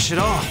finish it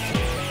off.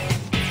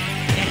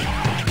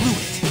 Blew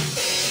it.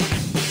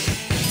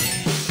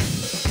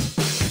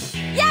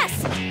 Yes!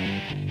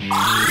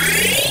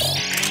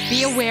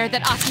 Be aware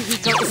that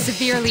Akihiko is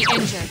severely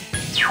injured.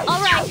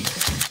 All right.